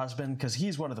her husband, because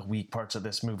he's one of the weak parts of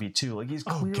this movie too? Like, he's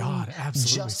clearly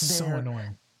absolutely just so there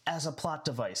annoying as a plot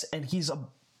device, and he's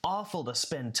awful to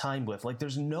spend time with. Like,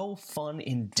 there's no fun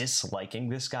in disliking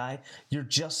this guy. You're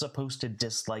just supposed to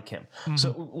dislike him.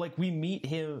 So like, we meet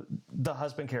him, the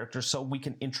husband character, so we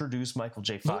can introduce Michael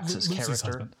J. Fox's character.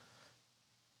 Husband.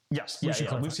 Yes,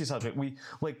 Lucy's husband.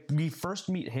 We first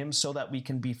meet him so that we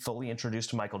can be fully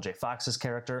introduced to Michael J. Fox's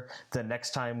character. The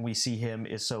next time we see him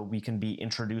is so we can be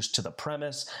introduced to the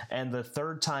premise, and the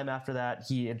third time after that,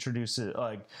 he introduces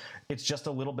it's just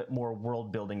a little bit more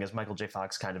world building as Michael J.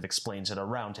 Fox kind of explains it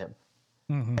around him,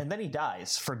 and then he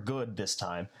dies for good this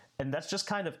time, and that's just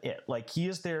kind of it. Like, he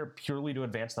is there purely to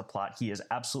advance the plot. He is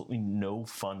absolutely no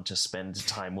fun to spend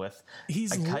time with. I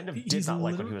kind of did not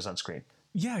like when he was on screen.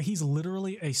 Yeah, he's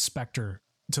literally a specter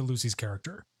to Lucy's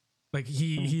character. Like,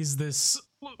 he's this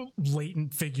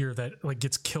latent figure that like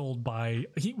gets killed by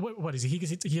what is he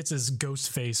gets his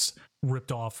ghost face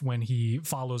ripped off when he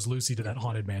follows Lucy to that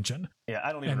haunted mansion. Yeah,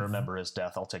 I don't even remember his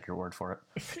death. I'll take your word for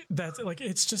it. That's like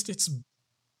it's his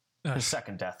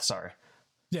second death. Sorry.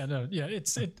 Yeah, no, yeah,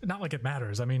 it's not like it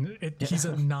matters. I mean, he's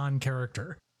a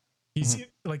non-character. He's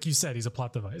like you said, he's a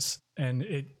plot device,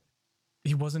 and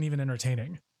he wasn't even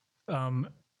entertaining.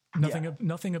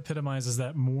 Nothing epitomizes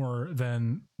that more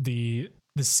than the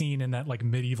scene in that like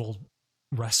medieval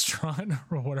restaurant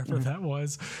or whatever that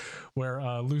was, where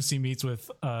Lucy meets with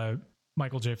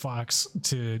Michael J. Fox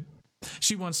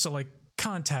she wants to like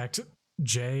contact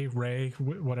Ray,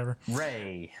 whatever.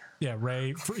 Ray. Yeah,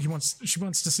 Ray. She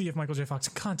wants to see if Michael J. Fox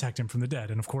can contact him from the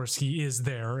dead, and of course he is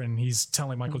there, and he's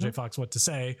telling Michael J. Fox what to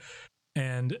say,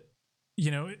 and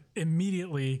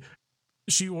immediately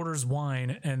she orders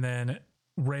wine, and then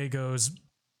Ray goes,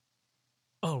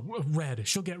 "Oh, red.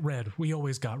 She'll get red. We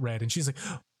always got red," and she's like,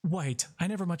 "White. I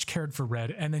never much cared for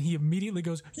red," and then he immediately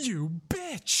goes, "You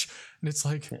bitch," and it's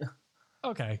like,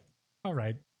 okay, all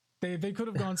right. They could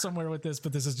have gone somewhere with this,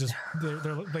 but this is just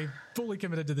they fully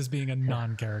committed to this being a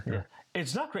non-character. Yeah.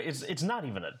 It's not great. It's not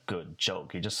even a good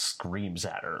joke. He just screams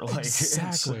at her. Like,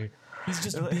 exactly. He's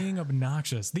just being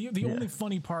obnoxious. The only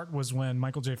funny part was when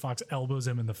Michael J. Fox elbows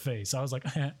him in the face. I was like,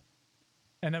 eh.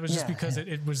 And that was just because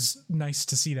it was nice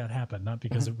to see that happen, not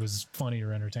because it was funny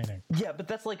or entertaining. Yeah, but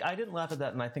that's like, I didn't laugh at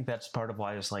that, and I think that's part of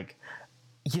why it's like,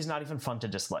 he's not even fun to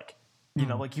dislike. You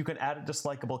know, like you can add a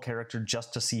dislikable character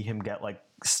just to see him get like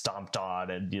stomped on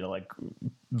and, like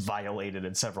violated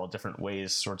in several different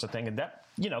ways, sorts of thing. And that,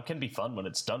 can be fun when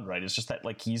it's done right. It's just that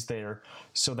like he's there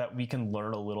so that we can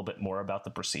learn a little bit more about the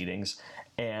proceedings,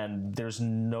 and there's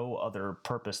no other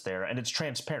purpose there. And it's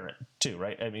transparent too,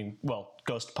 right? I mean, well,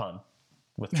 ghost pun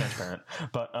with transparent,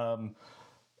 but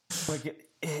like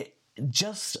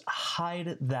just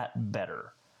hide that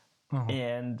better.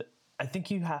 And I think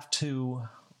you have to.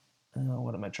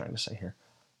 What am I trying to say here?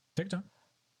 Take time.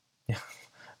 Yeah.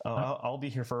 I'll be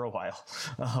here for a while.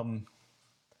 I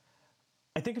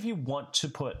think if you want to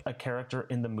put a character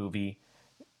in the movie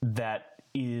that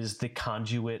is the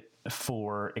conduit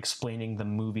for explaining the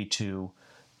movie to,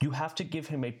 you have to give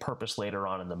him a purpose later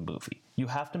on in the movie. You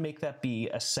have to make that be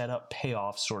a setup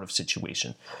payoff sort of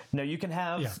situation. Now you can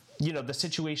have, the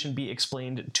situation be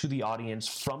explained to the audience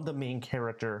from the main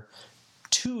character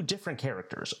to different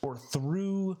characters or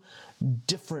through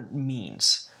different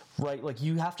means, right? Like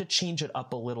you have to change it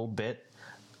up a little bit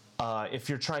if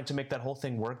you're trying to make that whole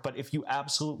thing work. But if you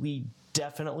absolutely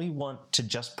definitely want to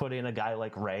just put in a guy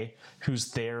like Ray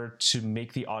who's there to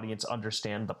make the audience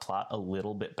understand the plot a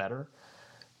little bit better,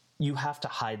 you have to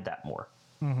hide that more.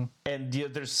 And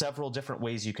there's several different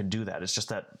ways you can do that. It's just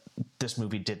that this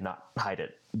movie did not hide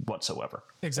it whatsoever.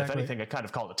 Exactly. If anything, it kind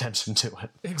of called attention to it.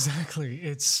 Exactly.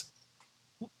 It's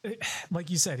like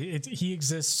you said, he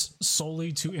exists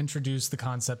solely to introduce the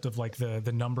concept of like the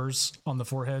numbers on the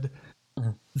forehead.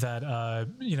 That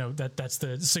that's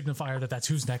the signifier that's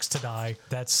who's next to die.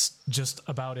 That's just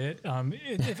about it.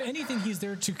 If anything, he's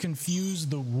there to confuse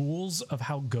the rules of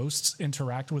how ghosts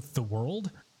interact with the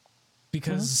world,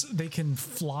 because they can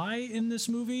fly in this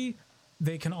movie.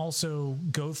 They can also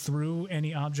go through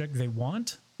any object they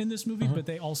want in this movie, but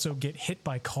they also get hit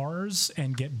by cars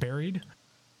and get buried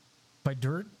by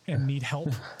dirt and need help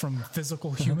from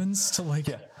physical humans to like,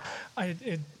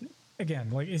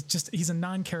 it's just, he's a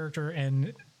non-character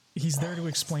and he's there to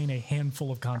explain a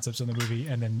handful of concepts in the movie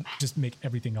and then just make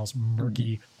everything else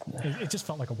murky. It just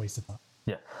felt like a waste of time.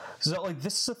 Yeah. So like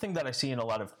this is a thing that I see in a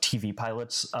lot of TV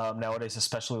pilots nowadays,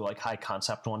 especially like high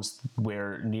concept ones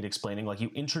where need explaining. Like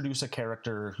you introduce a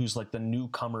character who's like the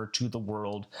newcomer to the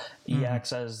world. He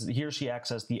acts as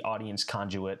the audience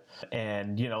conduit,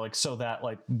 and like so that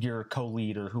like your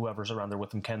co-lead or whoever's around there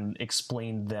with him can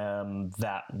explain them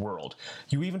that world.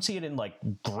 You even see it in like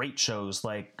great shows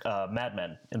like Mad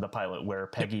Men in the pilot, where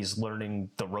Peggy's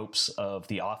learning the ropes of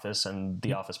the office and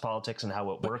the office politics and how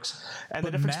it works. And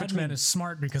the difference Mad Men is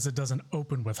smart because it doesn't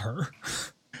open with her.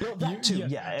 Well, that too,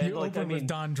 yeah. And you open with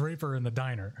Don Draper in the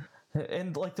diner.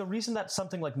 And like the reason that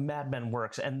something like Mad Men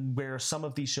works, and where some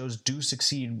of these shows do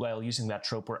succeed while using that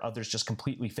trope where others just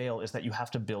completely fail, is that you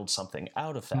have to build something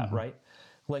out of that, right?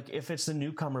 Like if it's the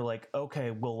newcomer, like,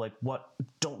 okay, well, like what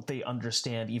don't they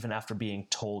understand even after being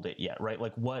told it yet, right?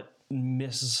 Like what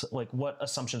what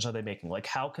assumptions are they making? Like,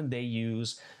 how can they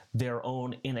use their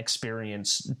own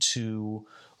inexperience to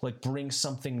like bring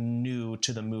something new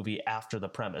to the movie after the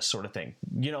premise, sort of thing?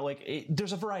 You know, like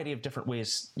there's a variety of different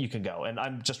ways you can go, and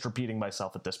I'm just repeating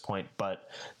myself at this point, but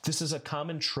this is a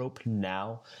common trope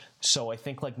now. So I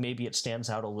think like maybe it stands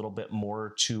out a little bit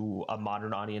more to a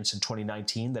modern audience in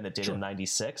 2019 than it did in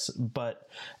 96. But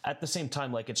at the same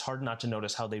time, like it's hard not to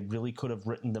notice how they really could have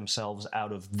written themselves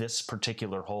out of this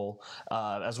particular hole,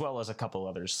 as well as a couple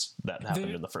others that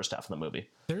happened in the first half of the movie.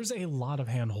 There's a lot of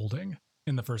hand holding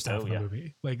in the first half of the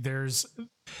movie. Like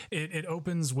it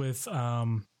opens with,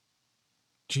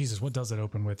 Jesus, what does it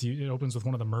open with? It opens with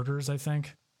one of the murders, I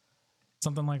think.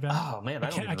 Something like that. Oh man,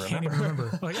 I can't even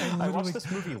remember. Like, I watched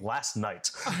this movie last night.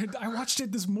 I watched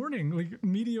it this morning. Like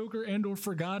mediocre and or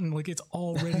forgotten. Like it's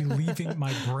already leaving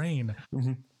my brain.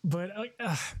 Mm-hmm.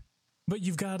 But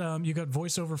you've got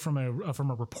voiceover from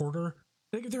a reporter.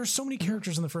 Like, there are so many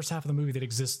characters in the first half of the movie that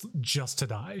exist just to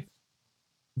die.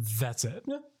 That's it.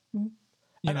 Yeah.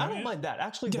 Mm-hmm. And I don't mind that.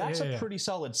 Actually, that's a pretty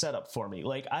solid setup for me.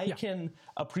 Like, I can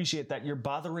appreciate that you're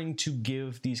bothering to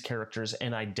give these characters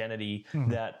an identity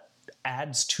that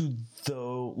adds to the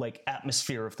like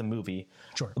atmosphere of the movie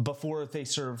before they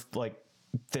serve like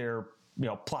their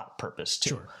plot purpose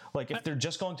too. Like if they're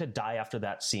just going to die after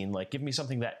that scene, like give me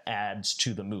something that adds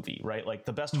to the movie, right? Like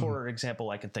the best horror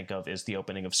example I can think of is the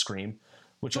opening of Scream,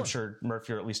 which I'm sure, Murph,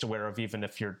 you're at least aware of, even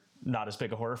if you're not as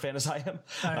big a horror fan as I am.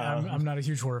 I'm not a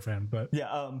huge horror fan, but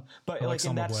but like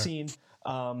in that scene,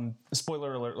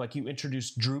 spoiler alert, like you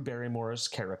introduced Drew Barrymore's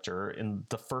character in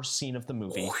the first scene of the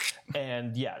movie.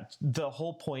 And the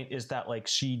whole point is that like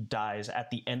she dies at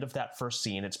the end of that first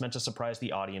scene. It's meant to surprise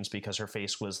the audience because her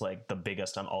face was like the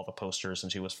biggest on all the posters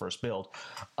and she was first billed.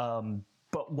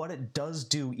 But what it does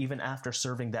do, even after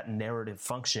serving that narrative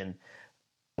function,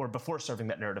 or before serving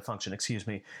that narrative function,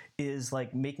 is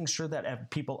like making sure that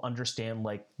people understand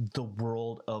like the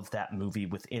world of that movie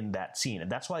within that scene.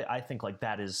 And that's why I think like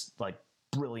that is like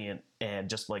brilliant and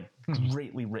just like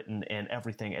greatly written and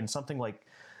everything. And something like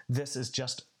this is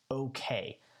just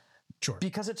okay.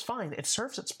 Because it's fine. It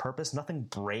serves its purpose. Nothing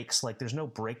breaks. Like there's no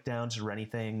breakdowns or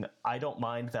anything. I don't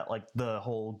mind that like the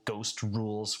whole ghost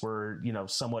rules were,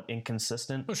 somewhat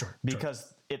inconsistent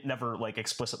because it never like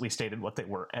explicitly stated what they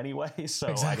were anyway. So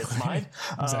I didn't mind.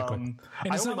 And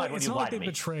it's not like they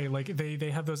betray, like they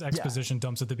have those exposition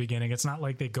dumps at the beginning. It's not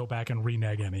like they go back and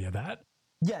renege any of that.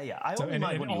 I only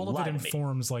mind when all of it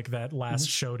informs like that last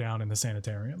showdown in the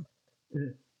sanitarium.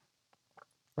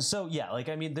 So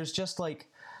there's just like,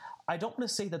 I don't want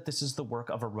to say that this is the work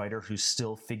of a writer who's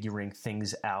still figuring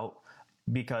things out,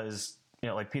 because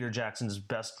like Peter Jackson's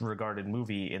best regarded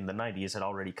movie in the 90s had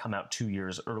already come out 2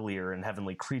 years earlier in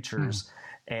Heavenly Creatures,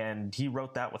 and he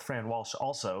wrote that with Fran Walsh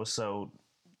also. So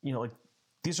like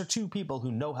these are two people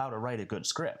who know how to write a good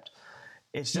script.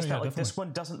 It's just that like this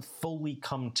one doesn't fully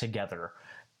come together,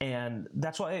 and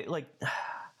that's why like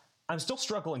I'm still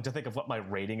struggling to think of what my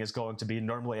rating is going to be.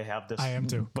 Normally I have this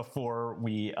before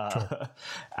we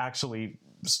actually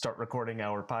start recording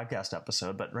our podcast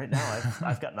episode, but right now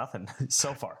I've got nothing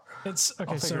so far. It's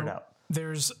okay. I'll figure it out.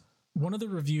 There's one of the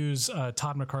reviews,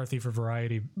 Todd McCarthy for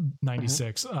Variety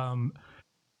 96.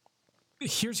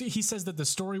 He says that the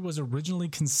story was originally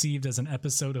conceived as an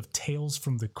episode of Tales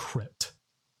from the Crypt.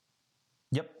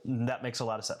 Yep. That makes a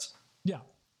lot of sense. Yeah.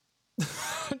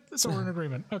 So we're in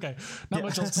agreement. Okay. Not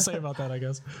much else to say about that, I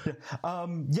guess.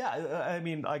 I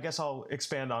mean, I guess I'll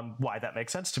expand on why that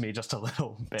makes sense to me just a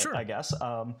little bit, I guess.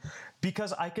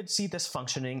 Because I could see this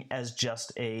functioning as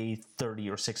just a 30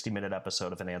 or 60 minute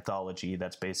episode of an anthology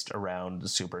that's based around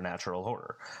supernatural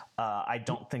horror. I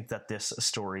don't think that this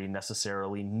story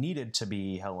necessarily needed to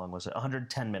be, how long was it?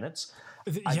 110 minutes.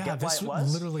 I get why it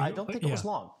was. Literally, I don't think it was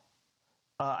long.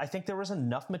 I think there was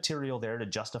enough material there to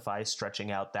justify stretching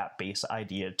out that base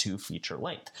idea to feature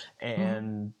length.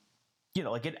 And,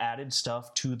 like it added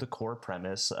stuff to the core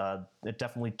premise. It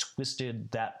definitely twisted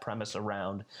that premise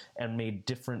around and made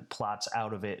different plots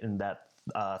out of it in that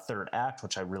third act,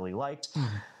 which I really liked.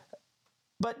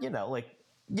 But,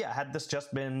 had this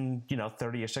just been,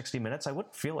 30 or 60 minutes, I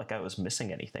wouldn't feel like I was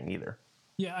missing anything either.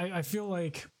 Yeah, I feel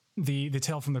like the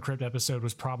Tale from the Crypt episode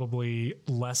was probably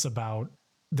less about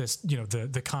this,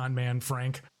 the con man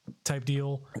Frank type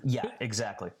deal. Yeah,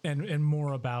 exactly. And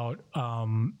more about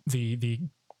the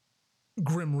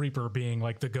Grim Reaper being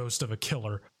like the ghost of a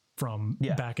killer from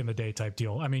back in the day type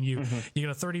deal. I mean, you get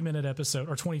a 30-minute episode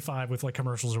or 25 with like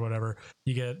commercials or whatever.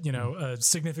 You get, a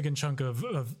significant chunk of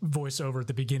voiceover at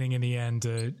the beginning and the end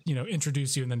to,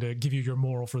 introduce you and then to give you your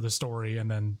moral for the story.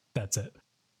 And then that's it.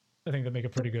 I think that make a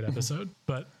pretty good episode,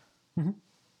 but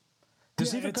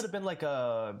this even could have been like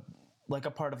a like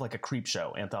a part of like a creep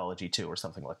show anthology too, or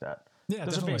something like that. Yeah,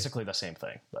 those definitely. are basically the same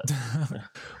thing, but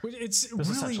it's there's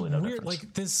really essentially no weird. difference.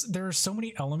 Like this, there are so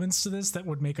many elements to this that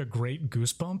would make a great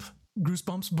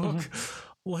Goosebumps book.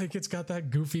 Like it's got that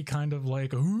goofy kind of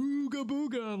like ooga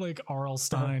booga, like R.L.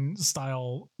 Stine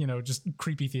style, you know, just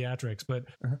creepy theatrics. But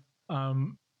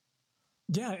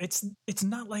yeah, it's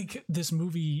not like this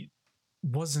movie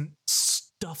wasn't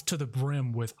stuffed to the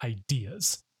brim with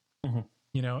ideas.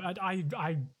 You know,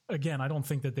 I again, I don't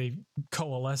think that they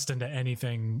coalesced into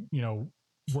anything, you know,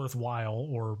 worthwhile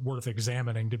or worth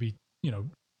examining to be, you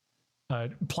know,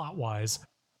 plot wise.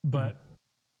 But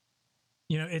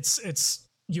you know, it's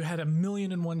you had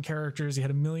 1,000,001 characters, you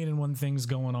had 1,000,001 things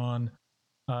going on.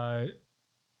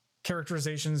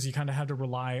 Characterizations, you kind of had to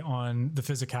rely on the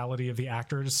physicality of the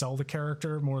actor to sell the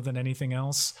character more than anything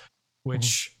else,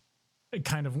 which it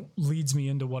kind of leads me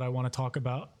into what I want to talk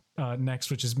about next,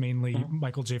 which is mainly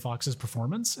Michael J. Fox's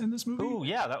performance in this movie. Ooh,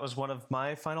 yeah, that was one of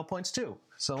my final points too.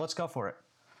 So let's go for it.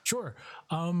 Sure.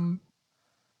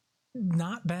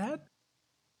 Not bad,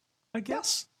 I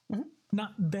guess.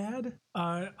 Not bad.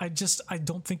 I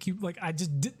don't think he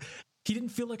didn't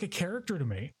feel like a character to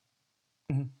me.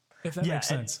 If that makes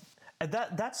sense. And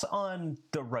that's on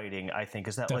the writing, I think,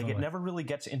 is that Definitely. like it never really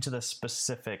gets into the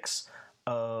specifics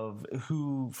of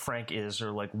who Frank is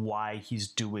or like why he's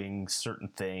doing certain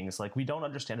things. Like we don't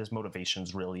understand his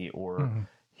motivations really, or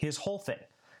his whole thing,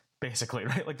 basically,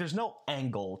 right? Like there's no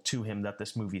angle to him that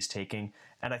this movie's taking,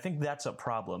 and I think that's a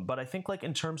problem. But I think like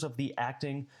in terms of the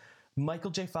acting, Michael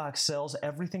J. Fox sells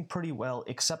everything pretty well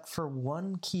except for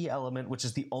one key element, which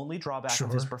is the only drawback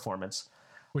of his performance,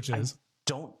 which is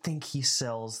don't think he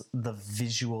sells the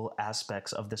visual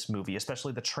aspects of this movie,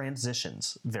 especially the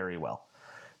transitions, very well.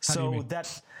 So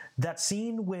that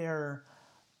scene where,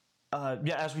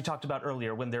 as we talked about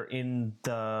earlier, when they're in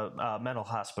the mental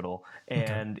hospital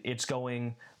and it's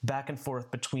going back and forth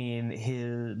between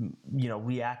his, you know,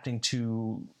 reacting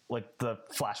to like the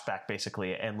flashback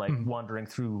basically and like wandering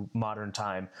through modern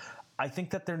time. I think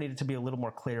that there needed to be a little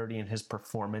more clarity in his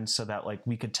performance so that like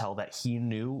we could tell that he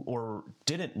knew or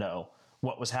didn't know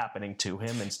what was happening to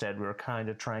him. Instead, we were kind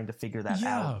of trying to figure that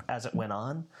out as it went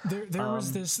on. There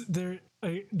was this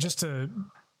just to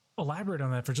elaborate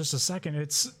on that for just a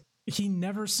second. He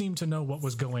never seemed to know what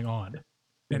was going on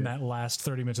in that last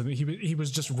 30 minutes. He was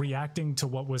just reacting to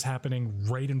what was happening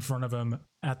right in front of him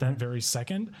at that very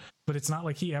second. But it's not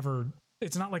like it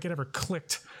ever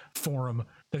clicked for him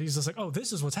that he's just like, oh,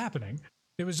 this is what's happening.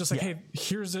 It was just like, hey,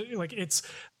 here's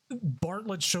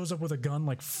Bartlett shows up with a gun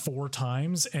like 4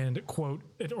 times and quote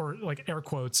it, or like air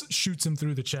quotes, shoots him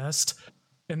through the chest.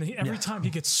 And then every time he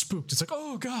gets spooked, it's like,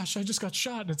 oh gosh, I just got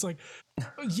shot. And it's like,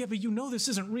 yeah, but you know this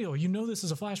isn't real. You know this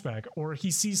is a flashback. Or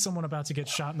he sees someone about to get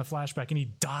shot in the flashback and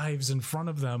he dives in front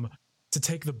of them to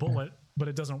take the bullet, but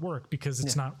it doesn't work because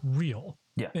it's not real.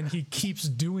 Yeah. And he keeps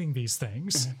doing these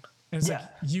things. And it's like,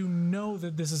 you know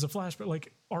that this is a flashback.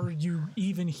 Like, are you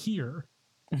even here?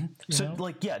 So know?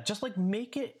 Like, just like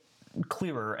make it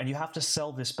clearer, and you have to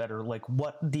sell this better, like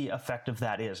what the effect of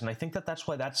that is. And I think that that's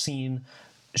why that scene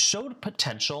showed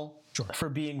potential for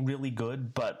being really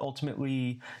good, but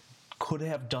ultimately could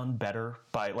have done better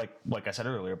by like I said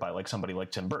earlier, by like somebody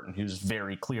like Tim Burton, who's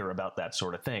very clear about that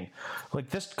sort of thing. Like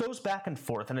this goes back and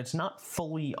forth, and it's not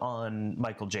fully on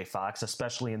Michael J. Fox,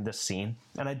 especially in this scene.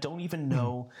 And I don't even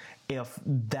know if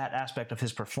that aspect of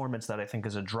his performance that I think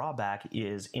is a drawback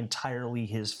is entirely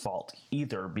his fault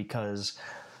either, because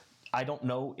I don't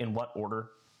know in what order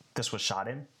this was shot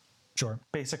in.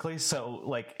 Basically. So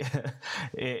like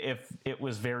if it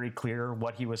was very clear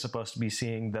what he was supposed to be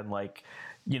seeing, then like,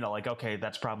 you know, like, okay,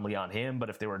 that's probably on him.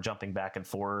 But if they were jumping back and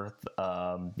forth,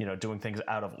 you know, doing things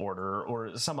out of order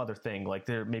or some other thing, like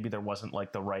maybe there wasn't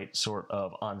like the right sort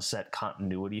of on-set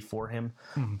continuity for him,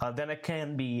 then it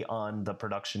can be on the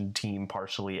production team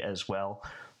partially as well.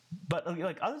 But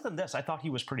like, other than this, I thought he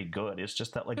was pretty good. It's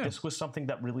just that like this was something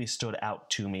that really stood out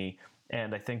to me.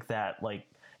 And I think that like,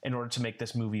 in order to make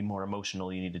this movie more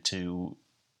emotional, you needed to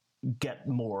get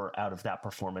more out of that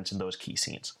performance in those key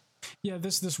scenes. Yeah,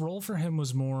 this role for him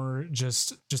was more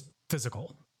just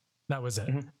physical. That was it.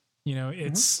 You know,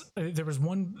 there was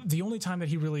the only time that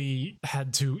he really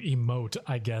had to emote,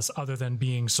 I guess, other than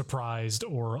being surprised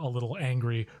or a little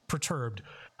angry, perturbed,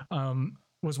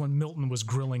 was when Milton was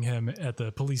grilling him at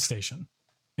the police station.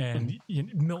 And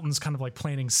Milton's kind of like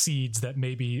planting seeds that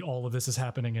maybe all of this is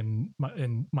happening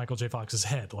in Michael J. Fox's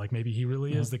head. Like maybe he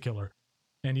really is the killer.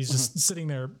 And he's just sitting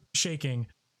there shaking.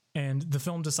 And the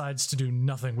film decides to do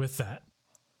nothing with that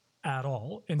at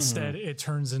all. Instead, it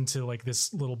turns into like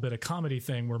this little bit of comedy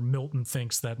thing where Milton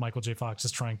thinks that Michael J. Fox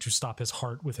is trying to stop his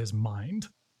heart with his mind.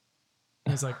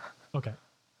 And he's like, okay,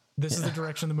 this is the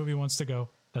direction the movie wants to go.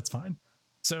 That's fine.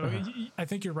 So I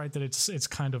think you're right that it's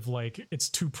kind of like it's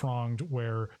two-pronged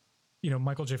where,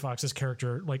 Michael J. Fox's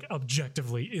character like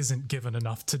objectively isn't given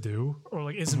enough to do or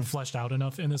like isn't fleshed out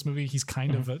enough in this movie. He's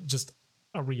kind of just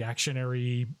a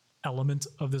reactionary element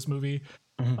of this movie.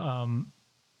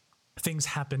 Things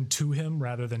happen to him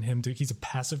rather than him to, he's a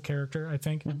passive character, I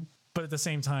think. But at the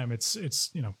same time, it's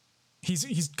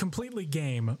he's completely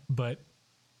game, but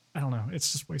I don't know,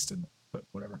 it's just wasted, but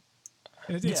whatever.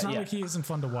 It's not like he isn't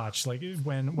fun to watch. Like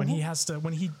when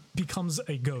he becomes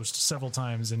a ghost several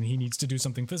times and he needs to do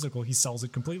something physical, he sells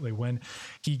it completely. When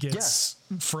he gets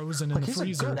frozen in the freezer,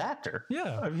 he's a good actor.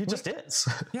 Yeah, I mean, he just is.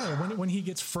 Yeah, when he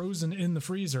gets frozen in the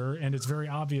freezer and it's very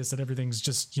obvious that everything's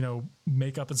just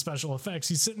makeup and special effects,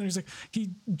 he's sitting there. He's like,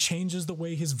 he changes the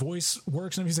way his voice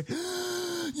works, and he's like,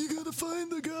 "You gotta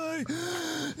find the guy.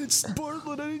 It's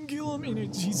Bartlett. I didn't kill him."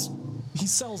 He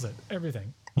sells it.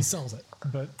 Everything he sells it,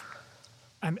 but.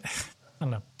 I don't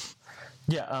know.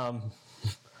 Yeah.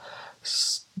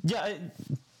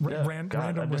 Random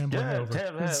rambling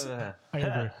over. I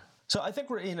agree. So I think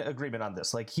we're in agreement on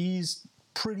this. Like, he's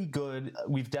pretty good.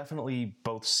 We've definitely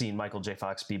both seen Michael J.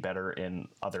 Fox be better in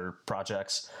other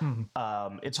projects.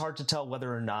 It's hard to tell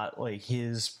whether or not like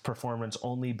his performance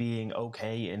only being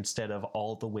okay instead of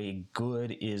all the way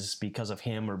good is because of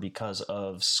him or because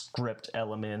of script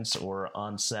elements or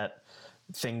on-set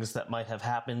things that might have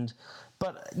happened.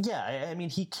 But yeah, I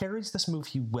mean, he carries this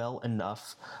movie well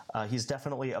enough. He's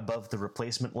definitely above the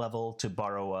replacement level, to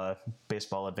borrow a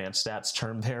baseball advanced stats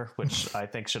term there, which I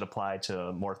think should apply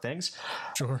to more things.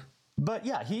 Sure. But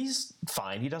yeah, he's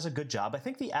fine. He does a good job. I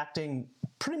think the acting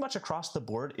pretty much across the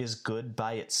board is good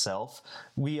by itself.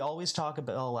 We always talk a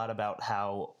lot about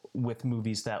how with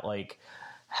movies that like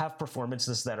have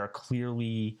performances that are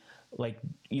clearly like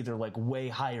either like way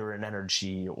higher in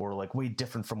energy or like way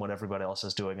different from what everybody else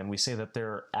is doing, and we say that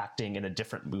they're acting in a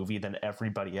different movie than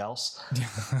everybody else.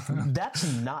 That's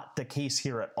not the case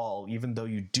here at all, even though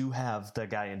you do have the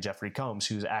guy in Jeffrey Combs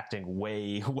who's acting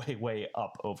way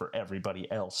up over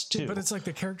everybody else too. But it's like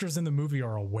the characters in the movie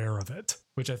are aware of it,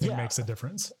 which I think makes a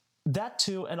difference. That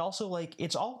too, and also like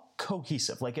it's all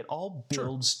cohesive. Like it all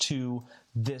builds to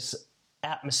this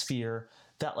atmosphere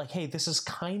that like, hey, this is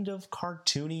kind of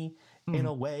cartoony in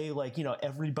a way, like,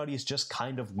 everybody's just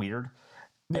kind of weird.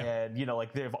 And,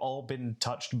 like they've all been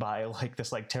touched by like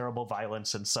this like terrible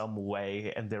violence in some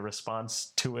way. And their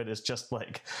response to it is just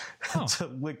like to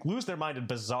like lose their mind in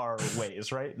bizarre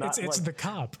ways, right? It's like, the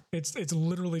cop. It's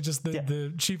literally just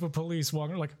the chief of police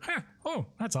walking like, oh,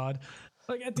 that's odd.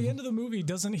 Like at the end of the movie,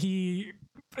 doesn't he's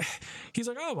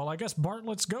like, oh, well, I guess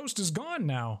Bartlett's ghost is gone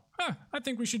now. I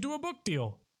think we should do a book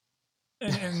deal.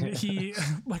 And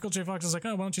Michael J. Fox is like,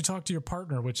 oh, why don't you talk to your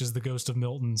partner, which is the ghost of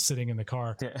Milton sitting in the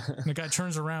car. And the guy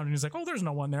turns around and he's like, oh, there's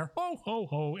no one there. Oh, ho,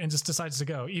 ho, and just decides to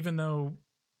go, even though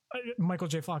Michael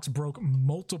J. Fox broke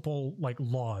multiple like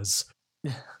laws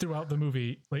throughout the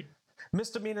movie. Like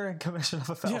misdemeanor and commission of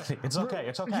a felony. It's okay.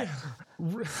 It's okay.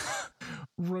 Yeah.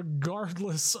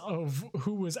 Regardless of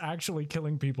who was actually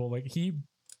killing people, like he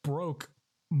broke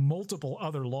multiple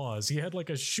other laws. He had like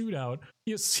a shootout.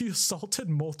 He assaulted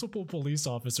multiple police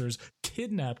officers,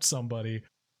 kidnapped somebody.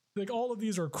 Like all of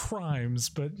these are crimes,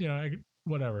 but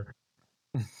whatever.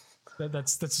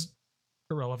 That's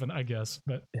irrelevant, I guess.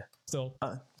 But still.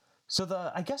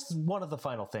 So I guess one of the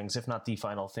final things, if not the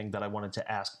final thing that I wanted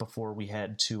to ask before we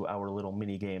head to our little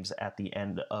mini games at the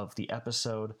end of the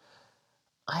episode,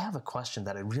 I have a question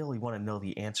that I really want to know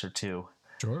the answer to.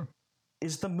 Sure.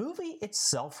 Is the movie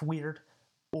itself weird?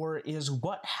 Or is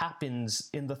what happens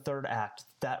in the third act,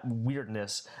 that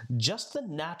weirdness, just the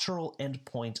natural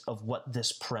endpoint of what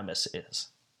this premise is?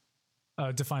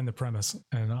 Define the premise,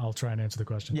 and I'll try and answer the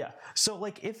question. Yeah. So,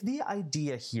 like, if the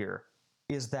idea here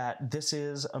is that this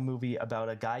is a movie about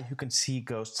a guy who can see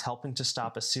ghosts helping to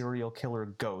stop a serial killer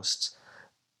ghost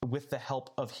with the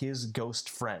help of his ghost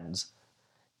friends,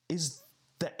 is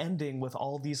the ending with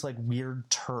all these, like, weird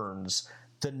turns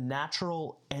the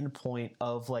natural endpoint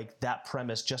of like that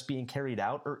premise just being carried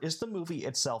out, or is the movie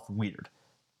itself weird?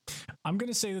 I'm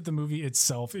going to say that the movie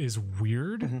itself is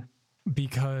weird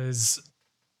because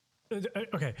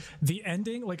the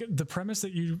ending, like the premise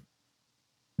that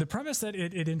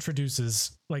it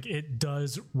introduces, like it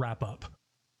does wrap up.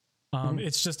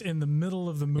 It's just in the middle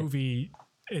of the movie,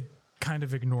 it kind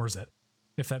of ignores it,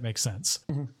 if that makes sense.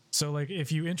 So like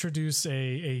if you introduce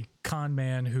a con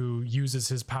man who uses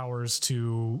his powers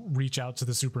to reach out to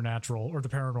the supernatural or the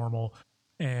paranormal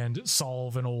and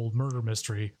solve an old murder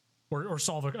mystery or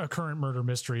solve a current murder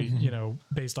mystery,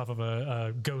 based off of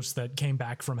a ghost that came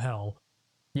back from hell.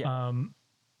 Yeah.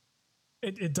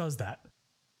 It does that.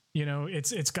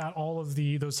 It's got all of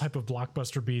those type of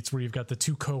blockbuster beats where you've got the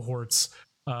two cohorts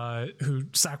who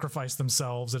sacrifice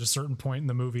themselves at a certain point in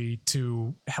the movie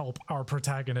to help our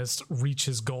protagonist reach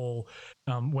his goal.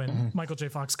 When Michael J.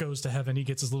 Fox goes to heaven, he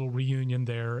gets his little reunion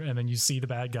there, and then you see the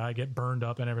bad guy get burned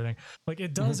up and everything. Like,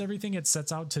 it does everything it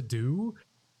sets out to do.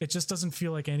 It just doesn't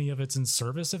feel like any of it's in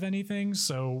service of anything.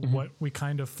 So what we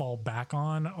kind of fall back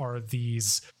on are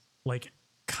these, like,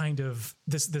 kind of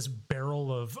this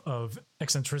barrel of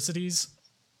eccentricities.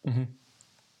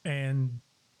 And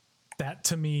that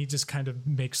to me just kind of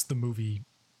makes the movie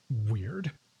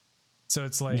weird. So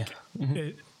it's like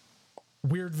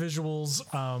weird visuals,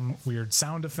 weird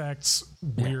sound effects,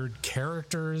 weird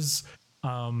characters,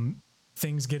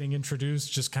 things getting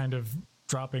introduced, just kind of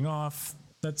dropping off,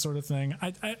 that sort of thing.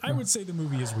 I would say the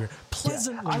movie is weird,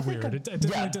 pleasantly weird. It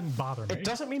definitely didn't bother me. It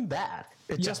doesn't mean bad.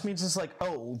 It just means it's like,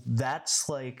 oh, that's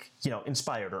like,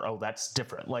 inspired, or oh, that's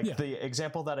different. Like the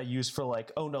example that I use for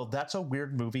like, oh no, that's a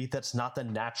weird movie that's not the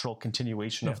natural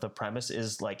continuation of the premise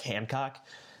is like Hancock.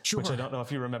 Sure. Which I don't know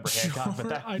if you remember Hancock, but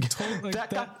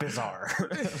that got bizarre.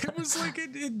 It was like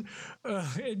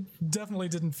it definitely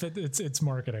didn't fit its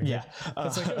marketing. Yeah,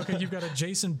 it's like, okay, you've got a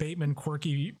Jason Bateman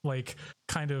quirky like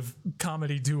kind of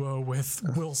comedy duo with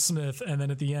Will Smith, and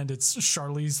then at the end it's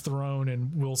Charlize Theron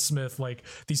and Will Smith, like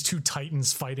these two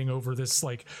titans fighting over this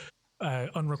like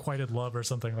unrequited love or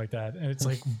something like that, and it's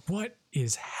like, what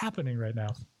is happening right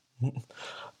now?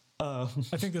 I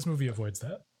think this movie avoids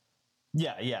that.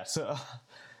 Yeah.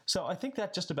 So I think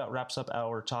that just about wraps up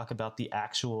our talk about the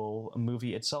actual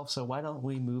movie itself. So why don't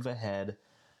we move ahead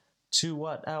to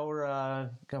what our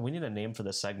God, we need a name for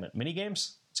this segment. Mini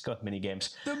games? Let's go with mini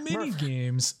games. The mini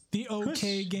games. The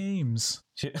okay games.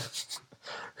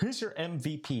 Who's your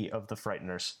MVP of the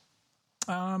Frighteners?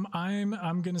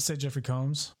 I'm gonna say Jeffrey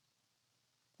Combs.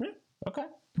 Yeah, okay.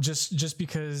 Just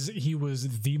because he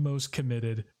was the most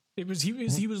committed. He was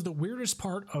the weirdest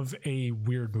part of a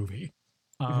weird movie.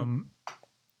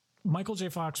 Michael J.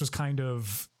 Fox was kind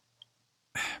of,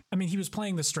 I mean, he was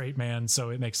playing the straight man, so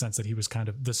it makes sense that he was kind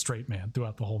of the straight man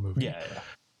throughout the whole movie. Yeah.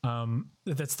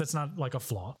 That's not like a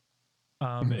flaw.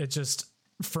 It just,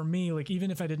 for me, like, even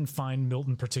if I didn't find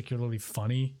Milton particularly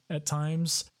funny at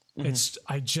times, if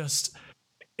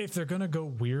they're gonna go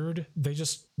weird, they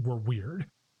just were weird.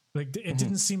 Like, it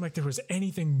didn't seem like there was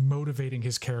anything motivating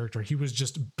his character. He was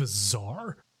just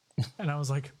bizarre. And I was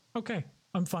like, okay,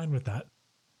 I'm fine with that.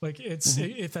 Like, it's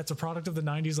if that's a product of the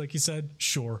 90s, like you said,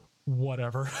 sure,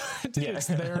 whatever. It's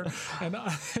there. And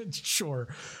sure.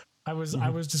 I was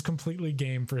just completely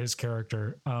game for his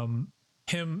character.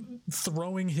 Him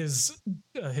throwing his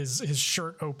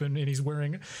shirt open, and he's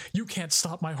wearing, you can't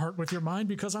stop my heart with your mind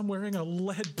because I'm wearing a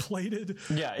lead plated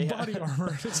body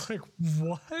armor. It's like,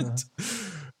 what?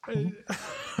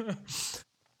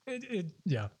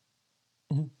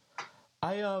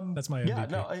 That's my MVP. Yeah,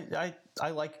 no, I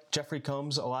like Jeffrey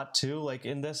Combs a lot too. Like,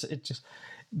 in this, it just,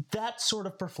 that sort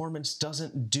of performance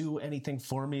doesn't do anything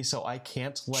for me, so I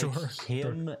can't like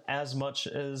him as much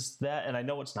as that. And I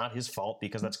know it's not his fault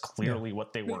because that's clearly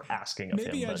what they were asking of him.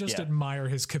 Maybe I just admire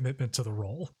his commitment to the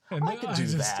role. And I could do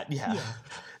that. Yeah.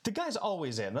 The guy's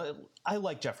always in. I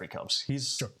like Jeffrey Combs.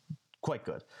 He's quite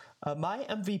good. My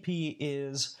MVP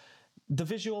is the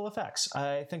visual effects.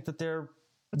 I think that they're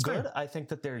good. I think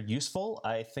that they're useful.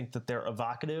 I think that they're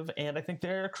evocative, and I think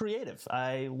they're creative.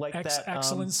 I like that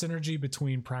excellent synergy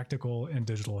between practical and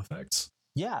digital effects.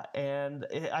 Yeah, and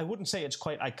I wouldn't say it's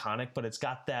quite iconic, but it's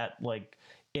got that like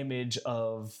image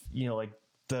of, like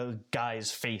the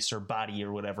guy's face or body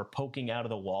or whatever poking out of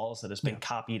the walls that has been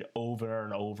copied over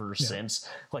and over since.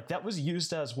 Like, that was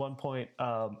used as at one point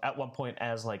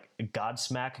as like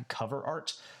Godsmack cover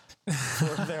art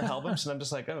for their albums, and I'm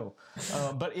just like,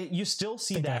 but you still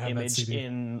see that image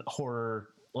in horror,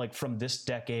 like from this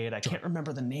decade. I can't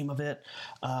remember the name of it,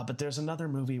 but there's another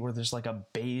movie where there's like a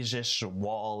beige-ish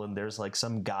wall, and there's like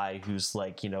some guy who's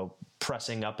like,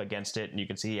 pressing up against it, and you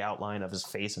can see the outline of his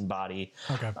face and body.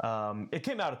 It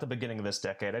came out at the beginning of this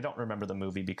decade. I don't remember the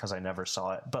movie because I never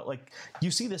saw it, but like, you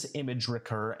see this image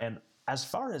recur, and as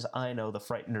far as I know, the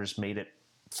Frighteners made it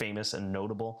famous and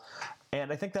notable. And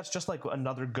I think that's just like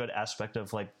another good aspect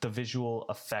of like the visual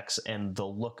effects and the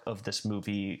look of this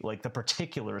movie, like the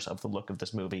particulars of the look of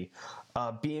this movie,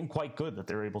 being quite good, that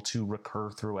they're able to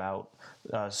recur throughout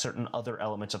certain other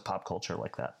elements of pop culture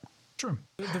like that. True.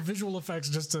 The visual effects,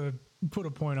 just to put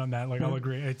a point on that, like, I'll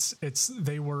agree.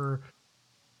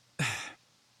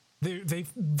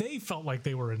 They felt like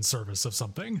they were in service of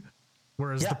something,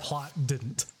 whereas the plot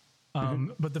didn't.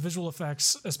 But the visual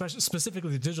effects,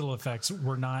 specifically the digital effects,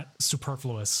 were not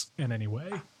superfluous in any way.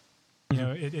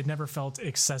 It never felt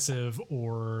excessive,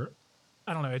 or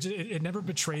I don't know. It never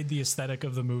betrayed the aesthetic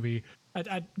of the movie.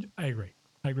 I agree.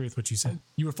 I agree with what you said.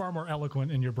 You were far more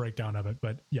eloquent in your breakdown of it,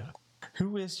 but yeah.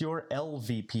 Who is your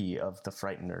LVP of the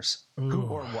Frighteners? Ooh. Who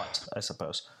or what, I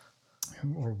suppose.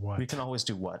 Who or what? We can always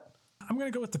do what. I'm going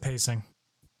to go with the pacing.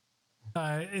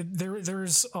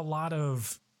 There's a lot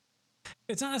of...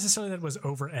 It's not necessarily that it was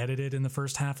over-edited in the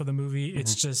first half of the movie.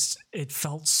 It's just, it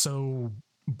felt so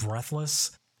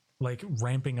breathless, like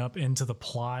ramping up into the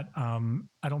plot.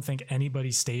 I don't think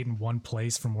anybody stayed in one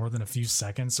place for more than a few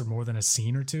seconds or more than a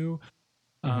scene or two.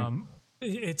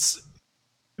 It's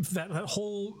that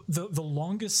whole the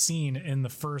longest scene in the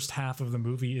first half of the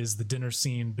movie is the dinner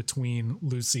scene between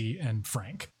Lucy and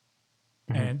Frank.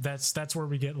 And that's where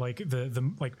we get like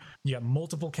the like you got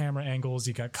multiple camera angles,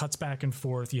 you got cuts back and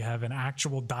forth, you have an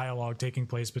actual dialogue taking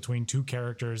place between two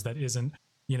characters that isn't,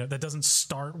 that doesn't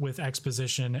start with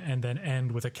exposition and then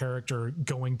end with a character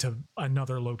going to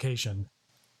another location.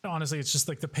 Honestly, it's just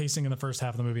like the pacing in the first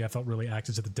half of the movie I felt really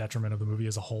acted to the detriment of the movie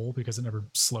as a whole, because it never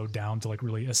slowed down to like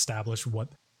really establish what,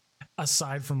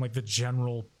 aside from like the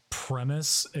general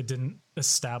premise, it didn't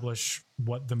establish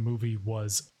what the movie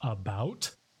was about.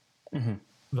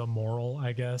 The moral,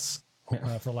 I guess,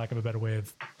 for lack of a better way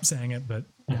of saying it. But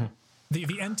yeah.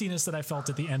 The emptiness that I felt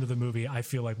at the end of the movie, I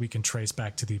feel like we can trace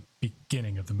back to the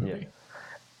beginning of the movie. Yeah.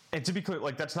 And to be clear,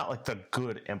 like that's not like the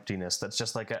good emptiness. That's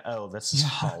just like this is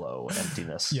hollow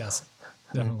emptiness. Yes,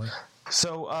 definitely.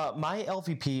 So my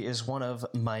LVP is one of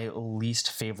my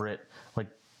least favorite like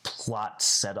plot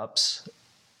setups.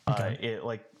 Okay. It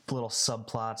like little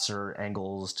subplots or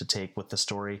angles to take with the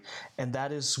story, and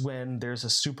that is when there's a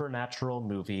supernatural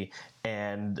movie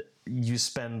and you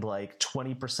spend like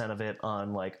 20% of it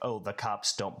on like, oh, the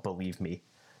cops don't believe me,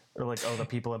 or like, oh, the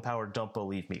people in power don't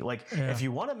believe me. Like, if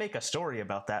you want to make a story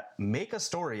about that, make a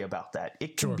story about that.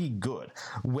 It can be good.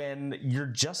 When you're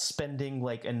just spending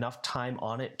like enough time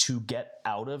on it to get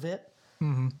out of it,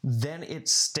 then it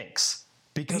stinks.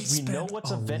 Because we know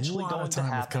what's eventually going to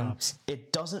happen.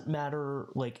 It doesn't matter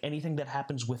like anything that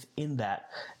happens within that.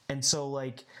 And so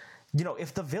like,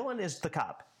 if the villain is the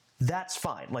cop, that's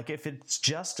fine. Like if it's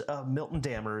just Milton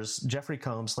Dammers, Jeffrey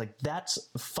Combs, like that's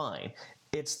fine.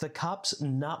 It's the cops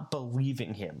not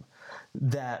believing him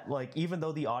that like, even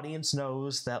though the audience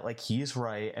knows that like he's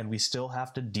right and we still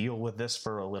have to deal with this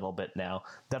for a little bit now.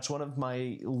 That's one of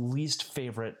my least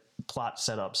favorite plot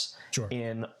setups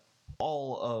in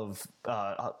all of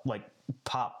like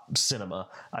pop cinema,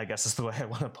 I guess is the way I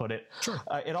want to put it.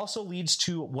 It also leads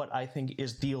to what I think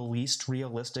is the least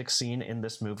realistic scene in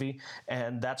this movie,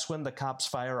 and that's when the cops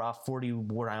fire off 40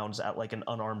 rounds at like an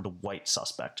unarmed white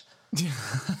suspect.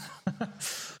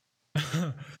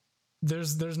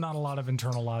 There's not a lot of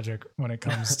internal logic when it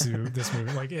comes to this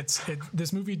movie. Like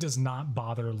this movie does not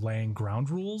bother laying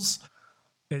ground rules.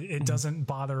 It doesn't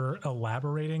bother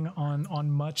elaborating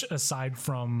on much aside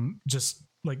from just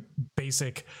like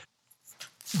basic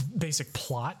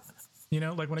plot.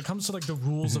 Like when it comes to like the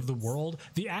rules of the world,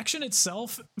 the action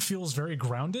itself feels very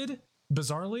grounded,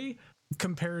 bizarrely,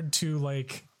 compared to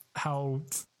like how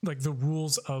like the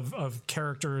rules of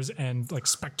characters and like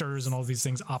specters and all these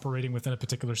things operating within a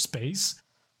particular space.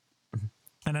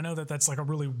 And I know that that's like a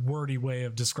really wordy way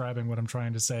of describing what I'm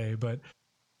trying to say, but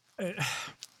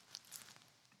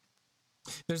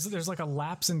there's like a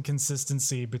lapse in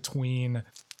consistency between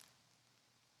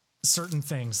certain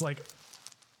things. Like,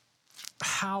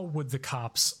 how would the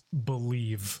cops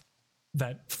believe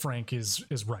that Frank is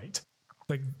right?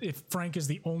 Like, if Frank is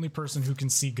the only person who can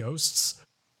see ghosts,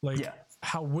 like,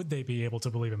 how would they be able to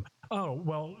believe him? Oh,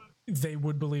 well, they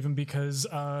would believe him because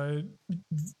the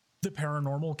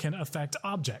paranormal can affect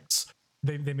objects.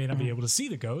 They may not be able to see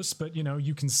the ghosts, but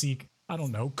you can see, I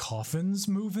don't know, coffins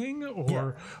moving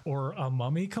or a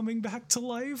mummy coming back to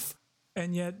life,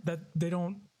 and yet that they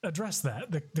don't address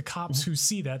that. The cops who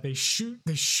see that, they shoot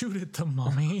at the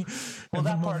mummy. Well,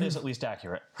 that part is at least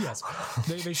accurate. Yes,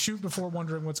 they shoot before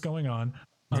wondering what's going on,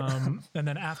 and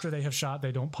then after they have shot,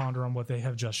 they don't ponder on what they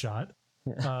have just shot.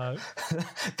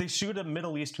 They shoot a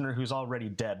Middle Easterner who's already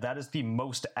dead. That is the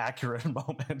most accurate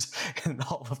moment in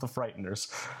all of the Frighteners.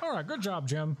 All right, good job,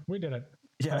 Jim. We did it.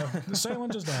 Yeah, the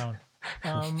assailant is down.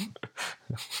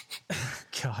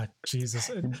 God, Jesus.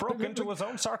 He broke into his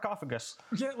own sarcophagus.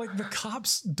 Yeah, like the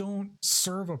cops don't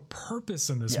serve a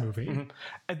purpose in this movie.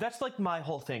 And that's like my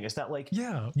whole thing is that like,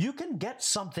 you can get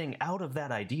something out of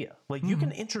that idea. Like you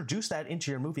can introduce that into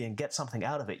your movie and get something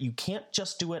out of it. You can't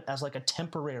just do it as like a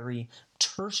temporary,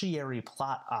 tertiary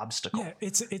plot obstacle. Yeah,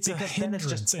 it's a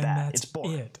hindrance, and that's it's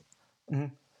boring. it.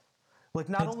 Like,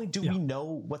 not only do we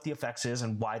know what the effects is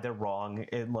and why they're wrong,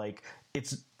 and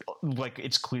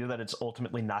it's clear that it's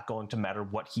ultimately not going to matter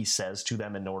what he says to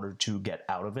them in order to get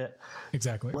out of it.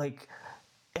 Exactly. Like,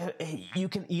 you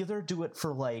can either do it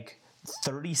for like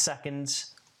 30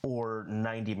 seconds or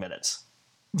 90 minutes.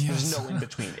 Yes. There's no in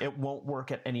between. It won't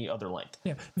work at any other length.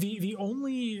 Yeah. The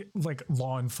only like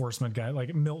law enforcement guy,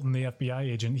 like Milton, the FBI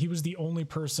agent, he was the only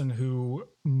person who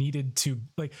needed to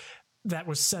like that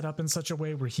was set up in such a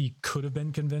way where he could have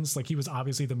been convinced. Like, he was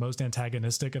obviously the most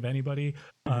antagonistic of anybody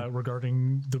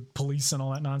regarding the police and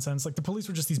all that nonsense. Like, the police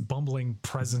were just these bumbling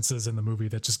presences in the movie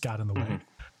that just got in the way.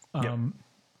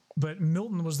 But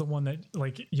Milton was the one that,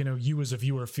 like, you know, you as a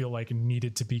viewer feel like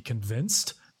needed to be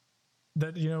convinced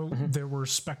that, you know, there were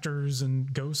specters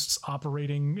and ghosts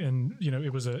operating, and, you know,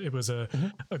 it was a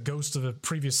ghost of a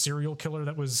previous serial killer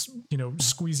that was, you know,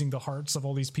 squeezing the hearts of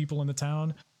all these people in the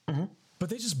town. But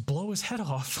they just blow his head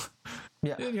off.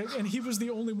 Yeah. And he was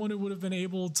the only one who would have been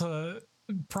able to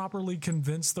properly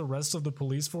convince the rest of the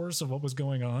police force of what was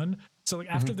going on. So,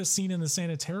 like, after the scene in the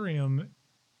sanitarium,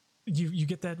 you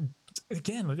get that,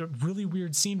 again, like a really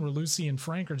weird scene where Lucy and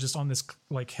Frank are just on this,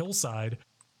 like, hillside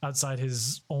outside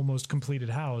his almost completed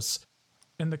house.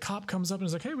 And the cop comes up and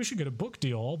is like, hey, we should get a book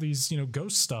deal. All these, you know,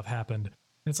 ghost stuff happened.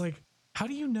 And it's like, how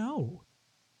do you know?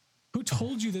 Who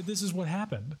told you that this is what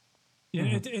happened? Yeah,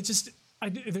 it just...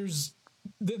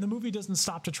 the movie doesn't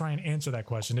stop to try and answer that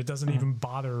question. It doesn't even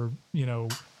bother, you know,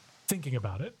 thinking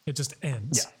about it. It just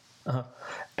ends. Yeah.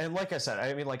 And like I said,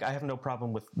 I mean, like, I have no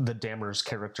problem with the Dammers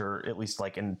character, at least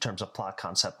like in terms of plot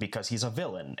concept, because he's a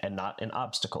villain and not an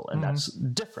obstacle, and that's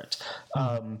different.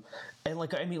 And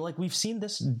like, I mean, like, we've seen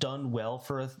this done well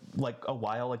for a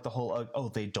while, like the whole oh,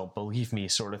 they don't believe me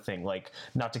sort of thing. Like,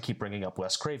 not to keep bringing up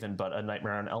Wes Craven, but A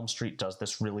Nightmare on Elm Street does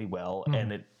this really well,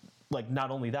 and it. Like,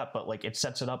 not only that, but like, it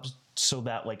sets it up so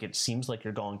that, like, it seems like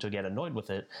you're going to get annoyed with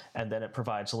it, and then it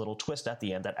provides a little twist at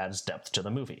the end that adds depth to the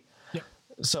movie. Yeah.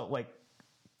 So, like,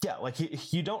 yeah, like,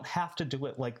 you don't have to do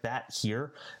it like that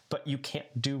here, but you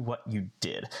can't do what you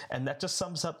did. And that just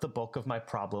sums up the bulk of my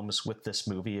problems with this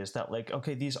movie, is that, like,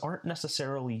 okay, these aren't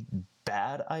necessarily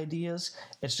bad ideas.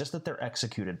 It's just that they're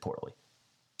executed poorly.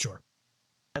 Sure.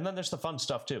 And then there's the fun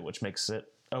stuff too, which makes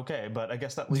it okay, but I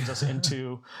guess that leads us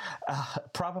into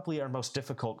probably our most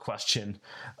difficult question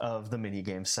of the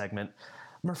minigame segment.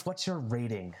 Murph, what's your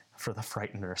rating for the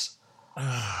Frighteners?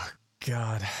 Oh,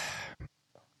 God.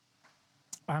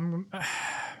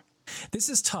 This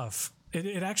is tough.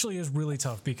 It actually is really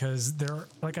tough, because there,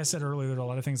 like I said earlier, there are a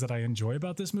lot of things that I enjoy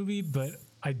about this movie, but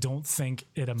I don't think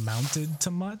it amounted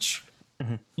to much.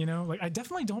 You know, like, I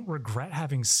definitely don't regret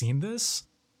having seen this.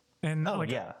 And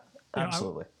yeah,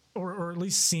 absolutely. Or at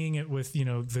least seeing it with, you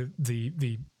know,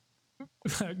 the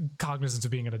cognizance of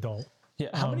being an adult. Yeah.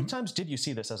 How many times did you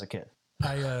see this as a kid?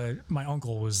 My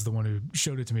uncle was the one who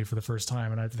showed it to me for the first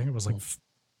time, and I think it was like,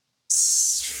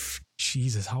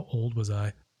 Jesus, how old was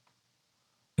I?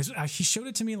 He showed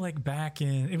it to me like back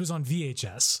in, it was on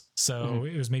VHS, so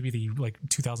it was maybe the like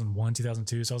 2001,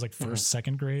 2002. So I was like first,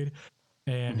 second grade,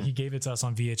 and he gave it to us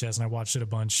on VHS, and I watched it a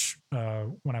bunch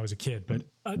when I was a kid, but.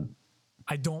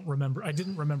 I didn't remember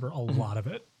a lot of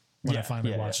it when I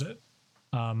finally watched it.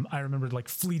 I remembered like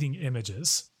fleeting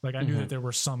images. Like, I knew that there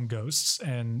were some ghosts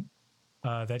and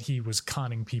that he was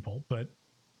conning people, but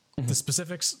the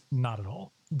specifics, not at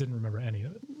all. Didn't remember any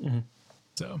of it.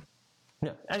 So,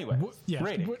 yeah. Anyway,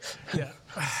 rating.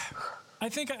 I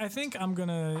think I'm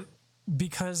gonna,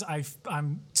 because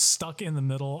I'm stuck in the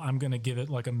middle, I'm gonna give it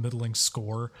like a middling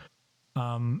score.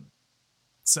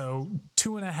 So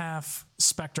 2.5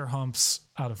 Spectre humps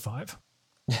out of 5.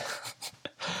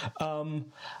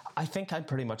 I think I'm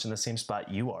pretty much in the same spot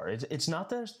you are. It's not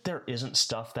that there isn't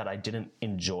stuff that I didn't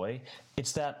enjoy.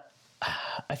 It's that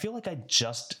I feel like I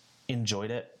just enjoyed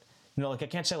it. You know, like, I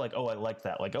can't say like, oh, I like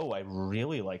that. Like, oh, I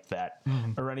really like that,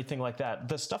 or anything like that.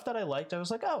 The stuff that I liked, I was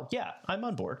like, oh yeah, I'm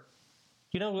on board.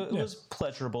 You know, it was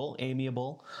pleasurable,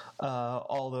 amiable,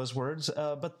 all those words.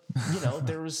 But you know,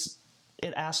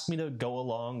 it asked me to go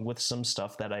along with some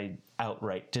stuff that I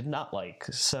outright did not like.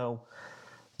 So,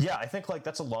 yeah, I think, like,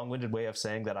 that's a long-winded way of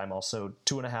saying that I'm also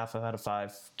 2.5 out of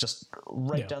 5, just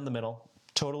right down the middle,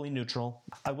 totally neutral.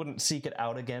 I wouldn't seek it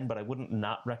out again, but I wouldn't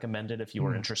not recommend it if you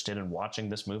were interested in watching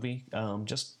this movie.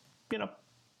 Just, you know,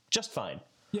 just fine.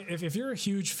 Yeah, if you're a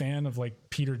huge fan of like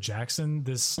Peter Jackson,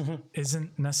 this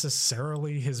isn't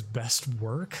necessarily his best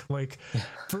work. Like,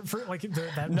 for like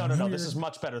that. No. This is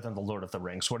much better than the Lord of the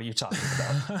Rings. What are you talking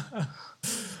about?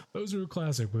 Those are a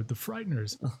classic, but the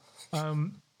Frighteners.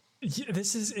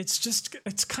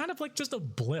 It's kind of like just a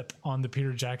blip on the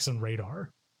Peter Jackson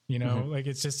radar. You know, like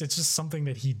it's just something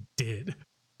that he did,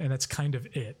 and that's kind of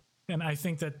it. And I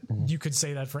think that you could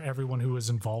say that for everyone who was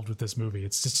involved with this movie.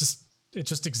 It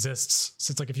just exists.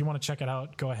 So it's like, if you want to check it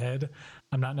out, go ahead.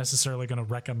 I'm not necessarily going to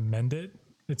recommend it.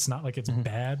 It's not like it's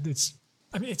bad. It's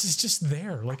just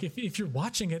there. Like if you're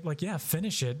watching it, like, yeah,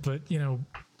 finish it. But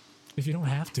if you don't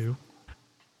have to,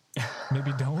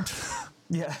 maybe don't.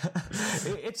 Yeah,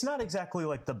 it's not exactly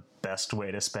like the best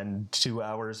way to spend 2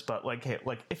 hours, but like, hey,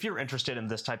 like if you're interested in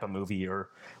this type of movie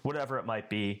or whatever it might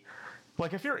be,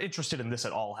 like if you're interested in this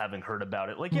at all, having heard about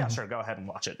it, like, yeah, sure, go ahead and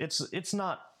watch it. It's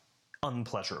not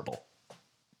unpleasurable.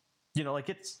 Like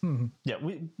it's, yeah,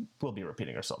 we'll be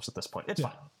repeating ourselves at this point. It's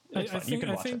fine. It's fine. You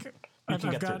can watch it.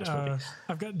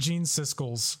 I've got Gene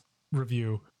Siskel's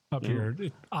review up here.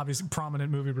 Obviously,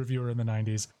 prominent movie reviewer in the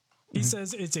 90s. He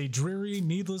says it's a dreary,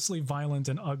 needlessly violent,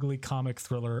 and ugly comic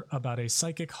thriller about a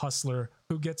psychic hustler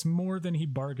who gets more than he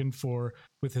bargained for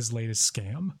with his latest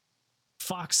scam.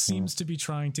 Fox seems to be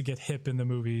trying to get hip in the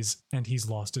movies, and he's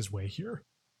lost his way here.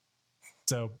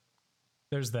 So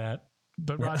there's that.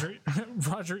 But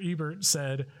Roger Ebert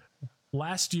said,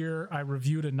 last year I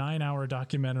reviewed a 9-hour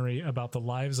documentary about the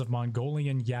lives of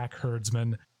Mongolian yak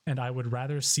herdsmen, and I would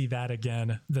rather see that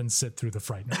again than sit through the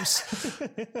Frighteners.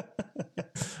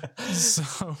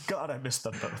 So, God, I missed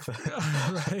them both.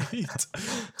 Right.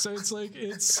 So it's like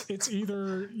it's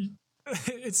either,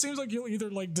 it seems like you'll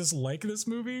either like dislike this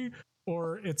movie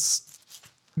or it's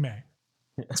meh.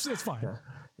 It's fine.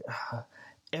 Yeah.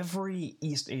 Every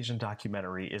East Asian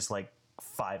documentary is like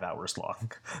 5 hours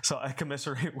long, so I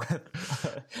commiserate with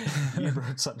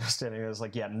Ebert's understanding. It was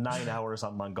like, 9 hours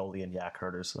on Mongolian yak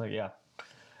herders. Like, yeah,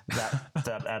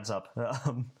 that adds up.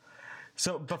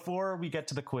 So before we get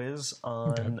to the quiz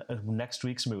on next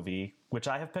week's movie, which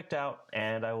I have picked out,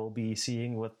 and I will be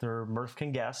seeing what Murph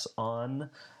can guess on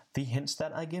the hints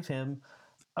that I give him,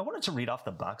 I wanted to read off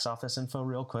the box office info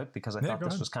real quick because I thought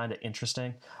this was kind of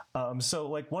interesting. So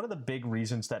like one of the big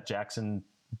reasons that Jackson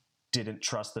didn't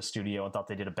trust the studio and thought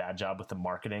they did a bad job with the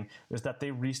marketing is that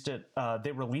they released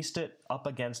it up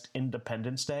against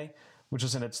Independence Day, which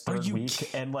was in its third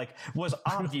week, and like was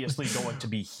obviously going to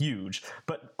be huge.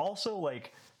 But also,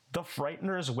 like, the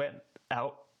Frighteners went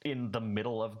out in the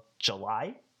middle of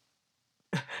July.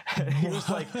 He was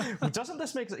like, doesn't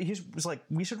this make sense? He was like,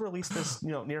 we should release this,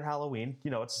 near Halloween.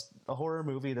 It's a horror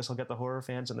movie. This will get the horror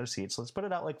fans in their seats. Let's put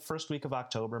it out like first week of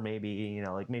October, maybe,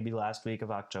 like maybe last week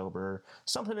of October,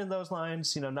 something in those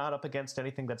lines, not up against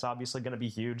anything that's obviously going to be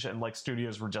huge. And like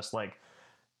studios were just like,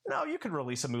 no, you can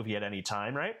release a movie at any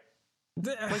time, right?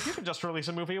 Like you can just release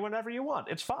a movie whenever you want.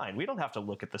 It's fine. We don't have to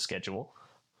look at the schedule.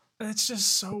 It's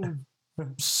just so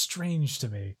strange to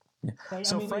me. Like,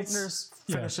 so Frighteners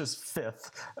finishes fifth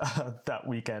that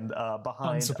weekend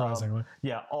behind. Unsurprisingly,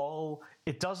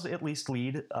 it does at least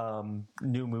lead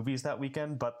new movies that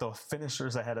weekend, but the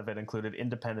finishers ahead of it included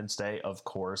Independence Day, of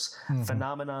course,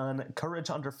 Phenomenon, Courage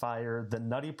Under Fire, The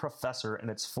Nutty Professor in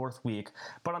its fourth week.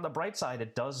 But on the bright side,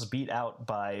 it does beat out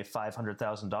by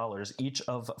 $500,000 each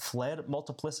of Fled,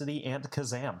 Multiplicity, and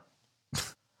Kazam.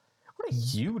 What a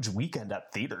huge weekend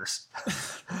at theaters.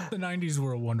 The 90s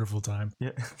were a wonderful time.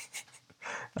 Yeah.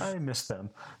 I miss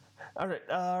them. All right.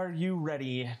 Are you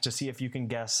ready to see if you can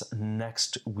guess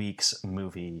next week's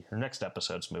movie or next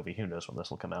episode's movie? Who knows when this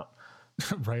will come out?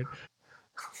 Right.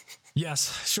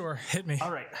 Yes, sure. Hit me.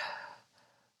 All right.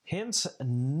 Hint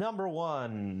number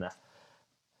 1.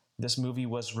 This movie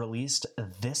was released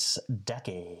this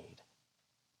decade.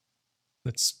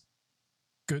 That's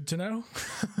good to know.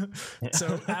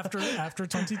 So after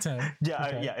 2010. Yeah,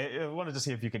 okay. I wanted to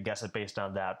see if you could guess it based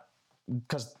on that,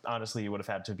 because honestly, you would have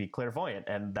had to be clairvoyant,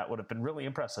 and that would have been really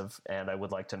impressive. And I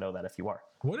would like to know that if you are.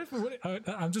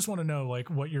 I just want to know like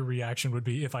what your reaction would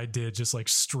be if I did just like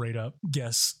straight up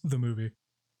guess the movie.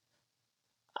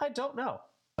 I don't know.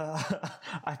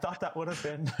 I thought that would have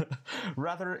been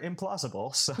rather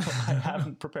implausible, so I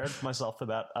haven't prepared myself for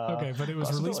that. Okay, but it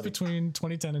was released between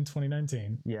 2010 and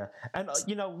 2019. Yeah, and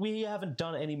we haven't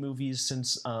done any movies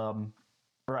since,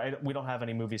 we don't have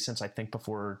any movies since I think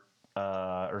before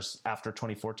or after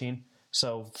 2014.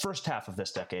 So first half of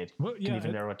this decade. Well, yeah, can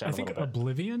even narrow it down a little bit. I think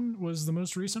Oblivion was the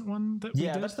most recent one that we did.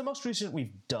 Yeah, that's the most recent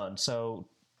we've done. So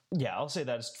yeah, I'll say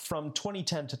that it's from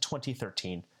 2010 to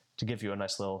 2013. To give you a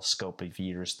nice little scope of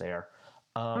years there.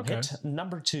 Hit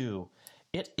number 2.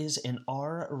 It is an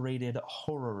R-rated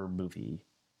horror movie.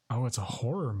 Oh, it's a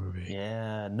horror movie.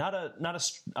 Yeah, not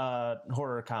a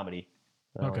horror comedy.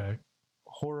 Okay.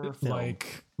 Horror film.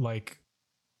 Like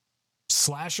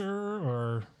slasher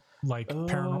or like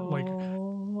paranormal? Like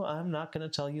I'm not going to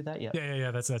tell you that yet.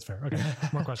 Yeah. That's fair. Okay.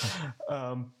 More questions.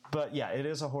 But yeah, it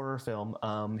is a horror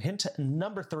film. Hint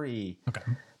number 3. Okay.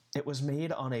 It was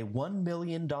made on a $1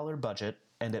 million budget,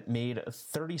 and it made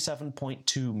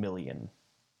 $37.2 million.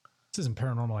 This isn't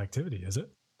Paranormal Activity, is it?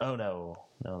 Oh no,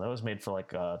 that was made for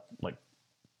like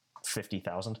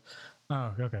 50,000.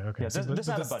 Oh, okay. Yeah, this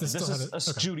had a budget. This is a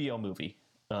studio movie,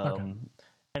 and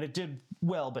it did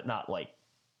well, but not like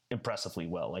impressively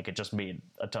well. Like it just made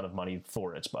a ton of money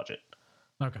for its budget.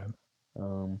 Okay.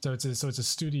 So it's a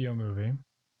studio movie.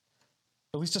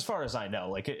 At least as far as I know,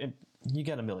 like you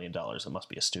get $1 million, it must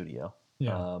be a studio.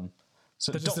 Yeah.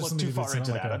 So don't look too far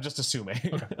into that. I'm just assuming.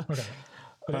 Okay.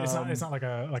 But it's not like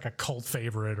a cult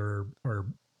favorite or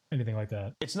anything like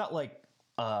that. It's not like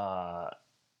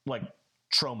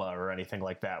Trauma or anything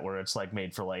like that, where it's like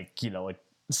made for like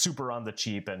super on the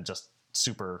cheap and just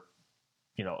super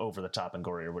over the top and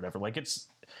gory or whatever. Like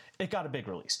it got a big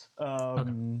release.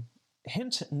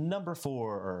 Hint number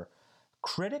 4.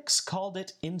 Critics called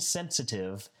it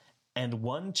insensitive, and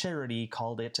one charity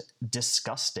called it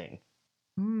disgusting.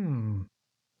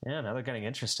 Yeah, now they're getting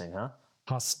interesting, huh?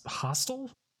 Hostile?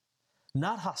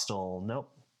 Not Hostile.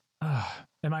 Nope.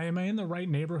 Am I in the right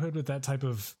neighborhood with that type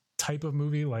of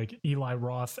movie, like Eli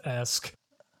Roth-esque,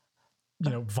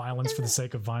 violence for the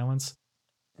sake of violence?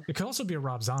 It could also be a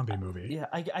Rob Zombie movie. Yeah,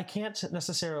 I can't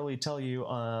necessarily tell you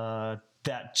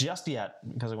that just yet,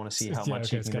 because I want to see how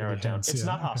much you can narrow it down. It's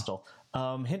not Hostile.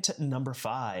 Hint number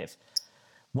 5.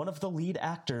 One of the lead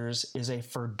actors is a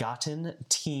forgotten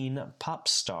teen pop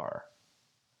star.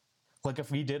 Like if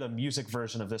we did a music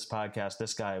version of this podcast,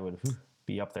 this guy would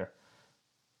be up there.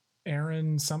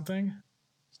 Aaron something?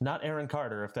 Not Aaron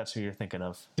Carter, if that's who you're thinking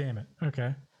of. Damn it.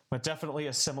 Okay. But definitely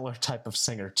a similar type of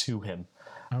singer to him.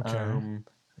 Okay.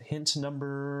 Hint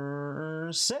number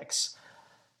 6.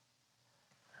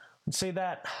 Let's say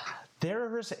that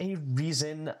there's a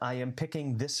reason I am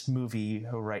picking this movie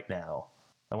right now.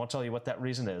 I won't tell you what that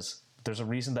reason is. There's a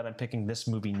reason that I'm picking this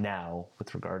movie now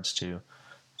with regards to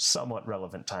somewhat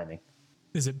relevant timing.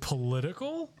 Is it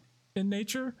political in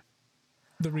nature?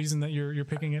 The reason that you're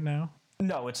picking it now?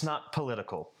 No, it's not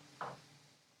political.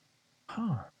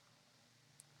 Huh.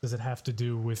 Does it have to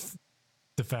do with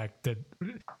the fact that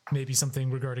maybe something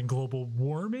regarding global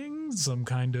warming? Some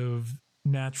kind of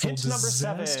natural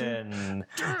disaster?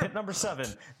 Hint number 7.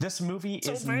 This movie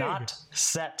is not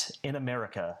set in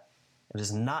America. It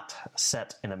is not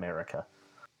set in America.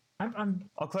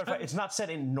 I'll clarify. It's not set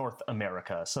in North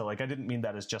America. So, like, I didn't mean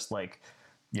that as just like,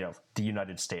 the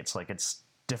United States. Like, it's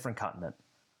different continent.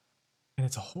 And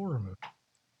it's a horror movie.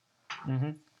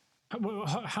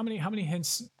 How many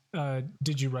hints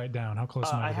did you write down? How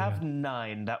close am I? I have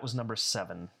 9. That was number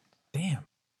 7. Damn.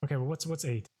 Okay. Well, what's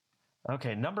 8?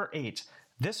 Okay, number 8.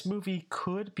 This movie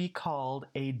could be called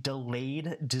a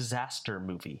delayed disaster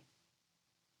movie.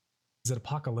 Is it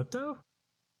Apocalypto?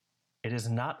 It is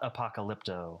not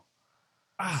Apocalypto.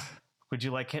 Would you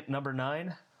like hint number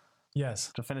 9?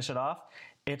 Yes. To finish it off?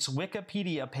 Its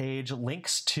Wikipedia page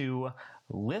links to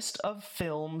list of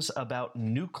films about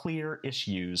nuclear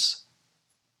issues.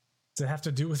 Does it have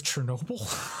to do with Chernobyl?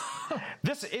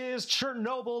 This is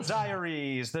Chernobyl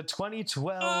Diaries, the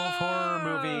 2012 horror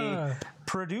movie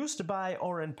produced by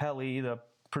Oren Peli, the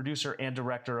producer and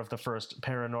director of the first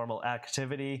Paranormal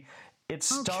Activity. It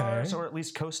stars, or at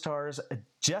least co-stars,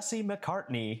 Jesse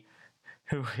McCartney,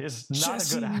 who is not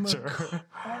a good actor.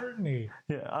 McCartney.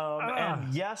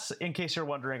 And yes, in case you're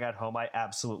wondering at home, I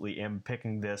absolutely am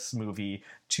picking this movie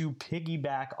to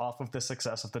piggyback off of the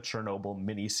success of the Chernobyl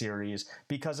miniseries,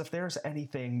 because if there's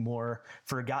anything more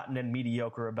forgotten and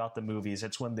mediocre about the movies,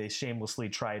 it's when they shamelessly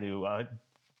try to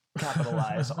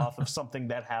capitalize off of something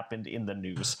that happened in the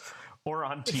news or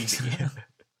on TV.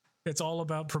 It's all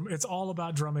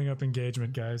about drumming up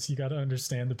engagement, guys. You got to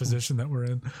understand the position that we're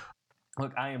in.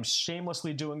 Look, I am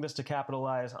shamelessly doing this to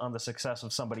capitalize on the success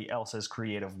of somebody else's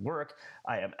creative work.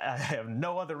 I have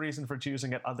no other reason for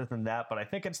choosing it other than that, but I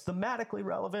think it's thematically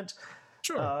relevant.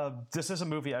 Sure. This is a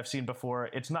movie I've seen before.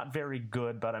 It's not very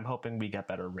good, but I'm hoping we get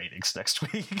better ratings next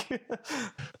week.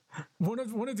 One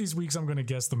of these weeks, I'm going to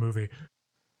guess the movie.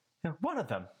 Yeah, one of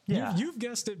them. Yeah, you've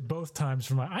guessed it both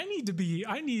times. I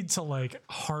need to like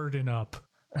harden up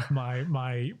my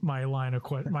line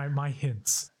of my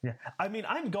hints. Yeah, I mean,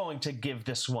 I'm going to give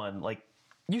this one, like,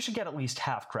 you should get at least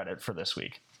half credit for this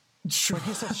week. Sure. Like,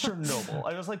 he said Chernobyl.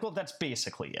 I was like, well, that's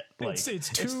basically it. Like, it's 2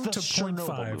 it's the to Chernobyl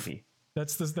 0.5. movie.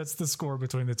 That's the score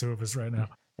between the two of us right now.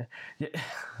 Yeah.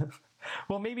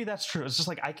 Well, maybe that's true. It's just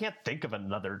like, I can't think of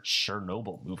another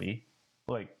Chernobyl movie.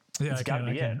 Like, it's got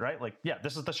to be it, right? Like, yeah,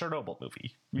 this is the Chernobyl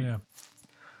movie. Yeah.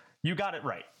 You got it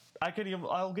right.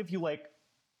 I'll give you like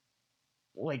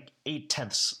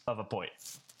 0.8 of a point,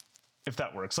 if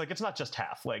that works. Like, it's not just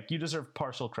half. Like, you deserve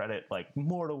partial credit, like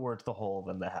more towards the whole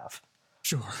than the half.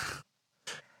 Sure.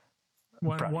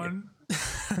 One.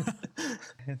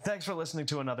 Thanks for listening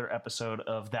to another episode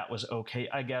of That Was Okay,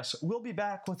 I Guess. We'll be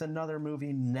back with another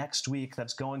movie next week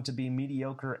that's going to be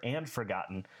mediocre and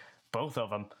forgotten. Both of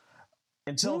them.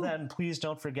 Until then, please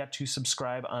don't forget to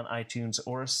subscribe on iTunes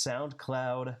or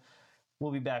SoundCloud.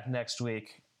 We'll be back next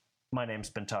week. My name's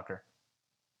been Tucker.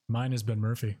 Mine has been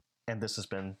Murphy. And this has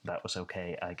been That Was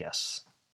Okay, I Guess.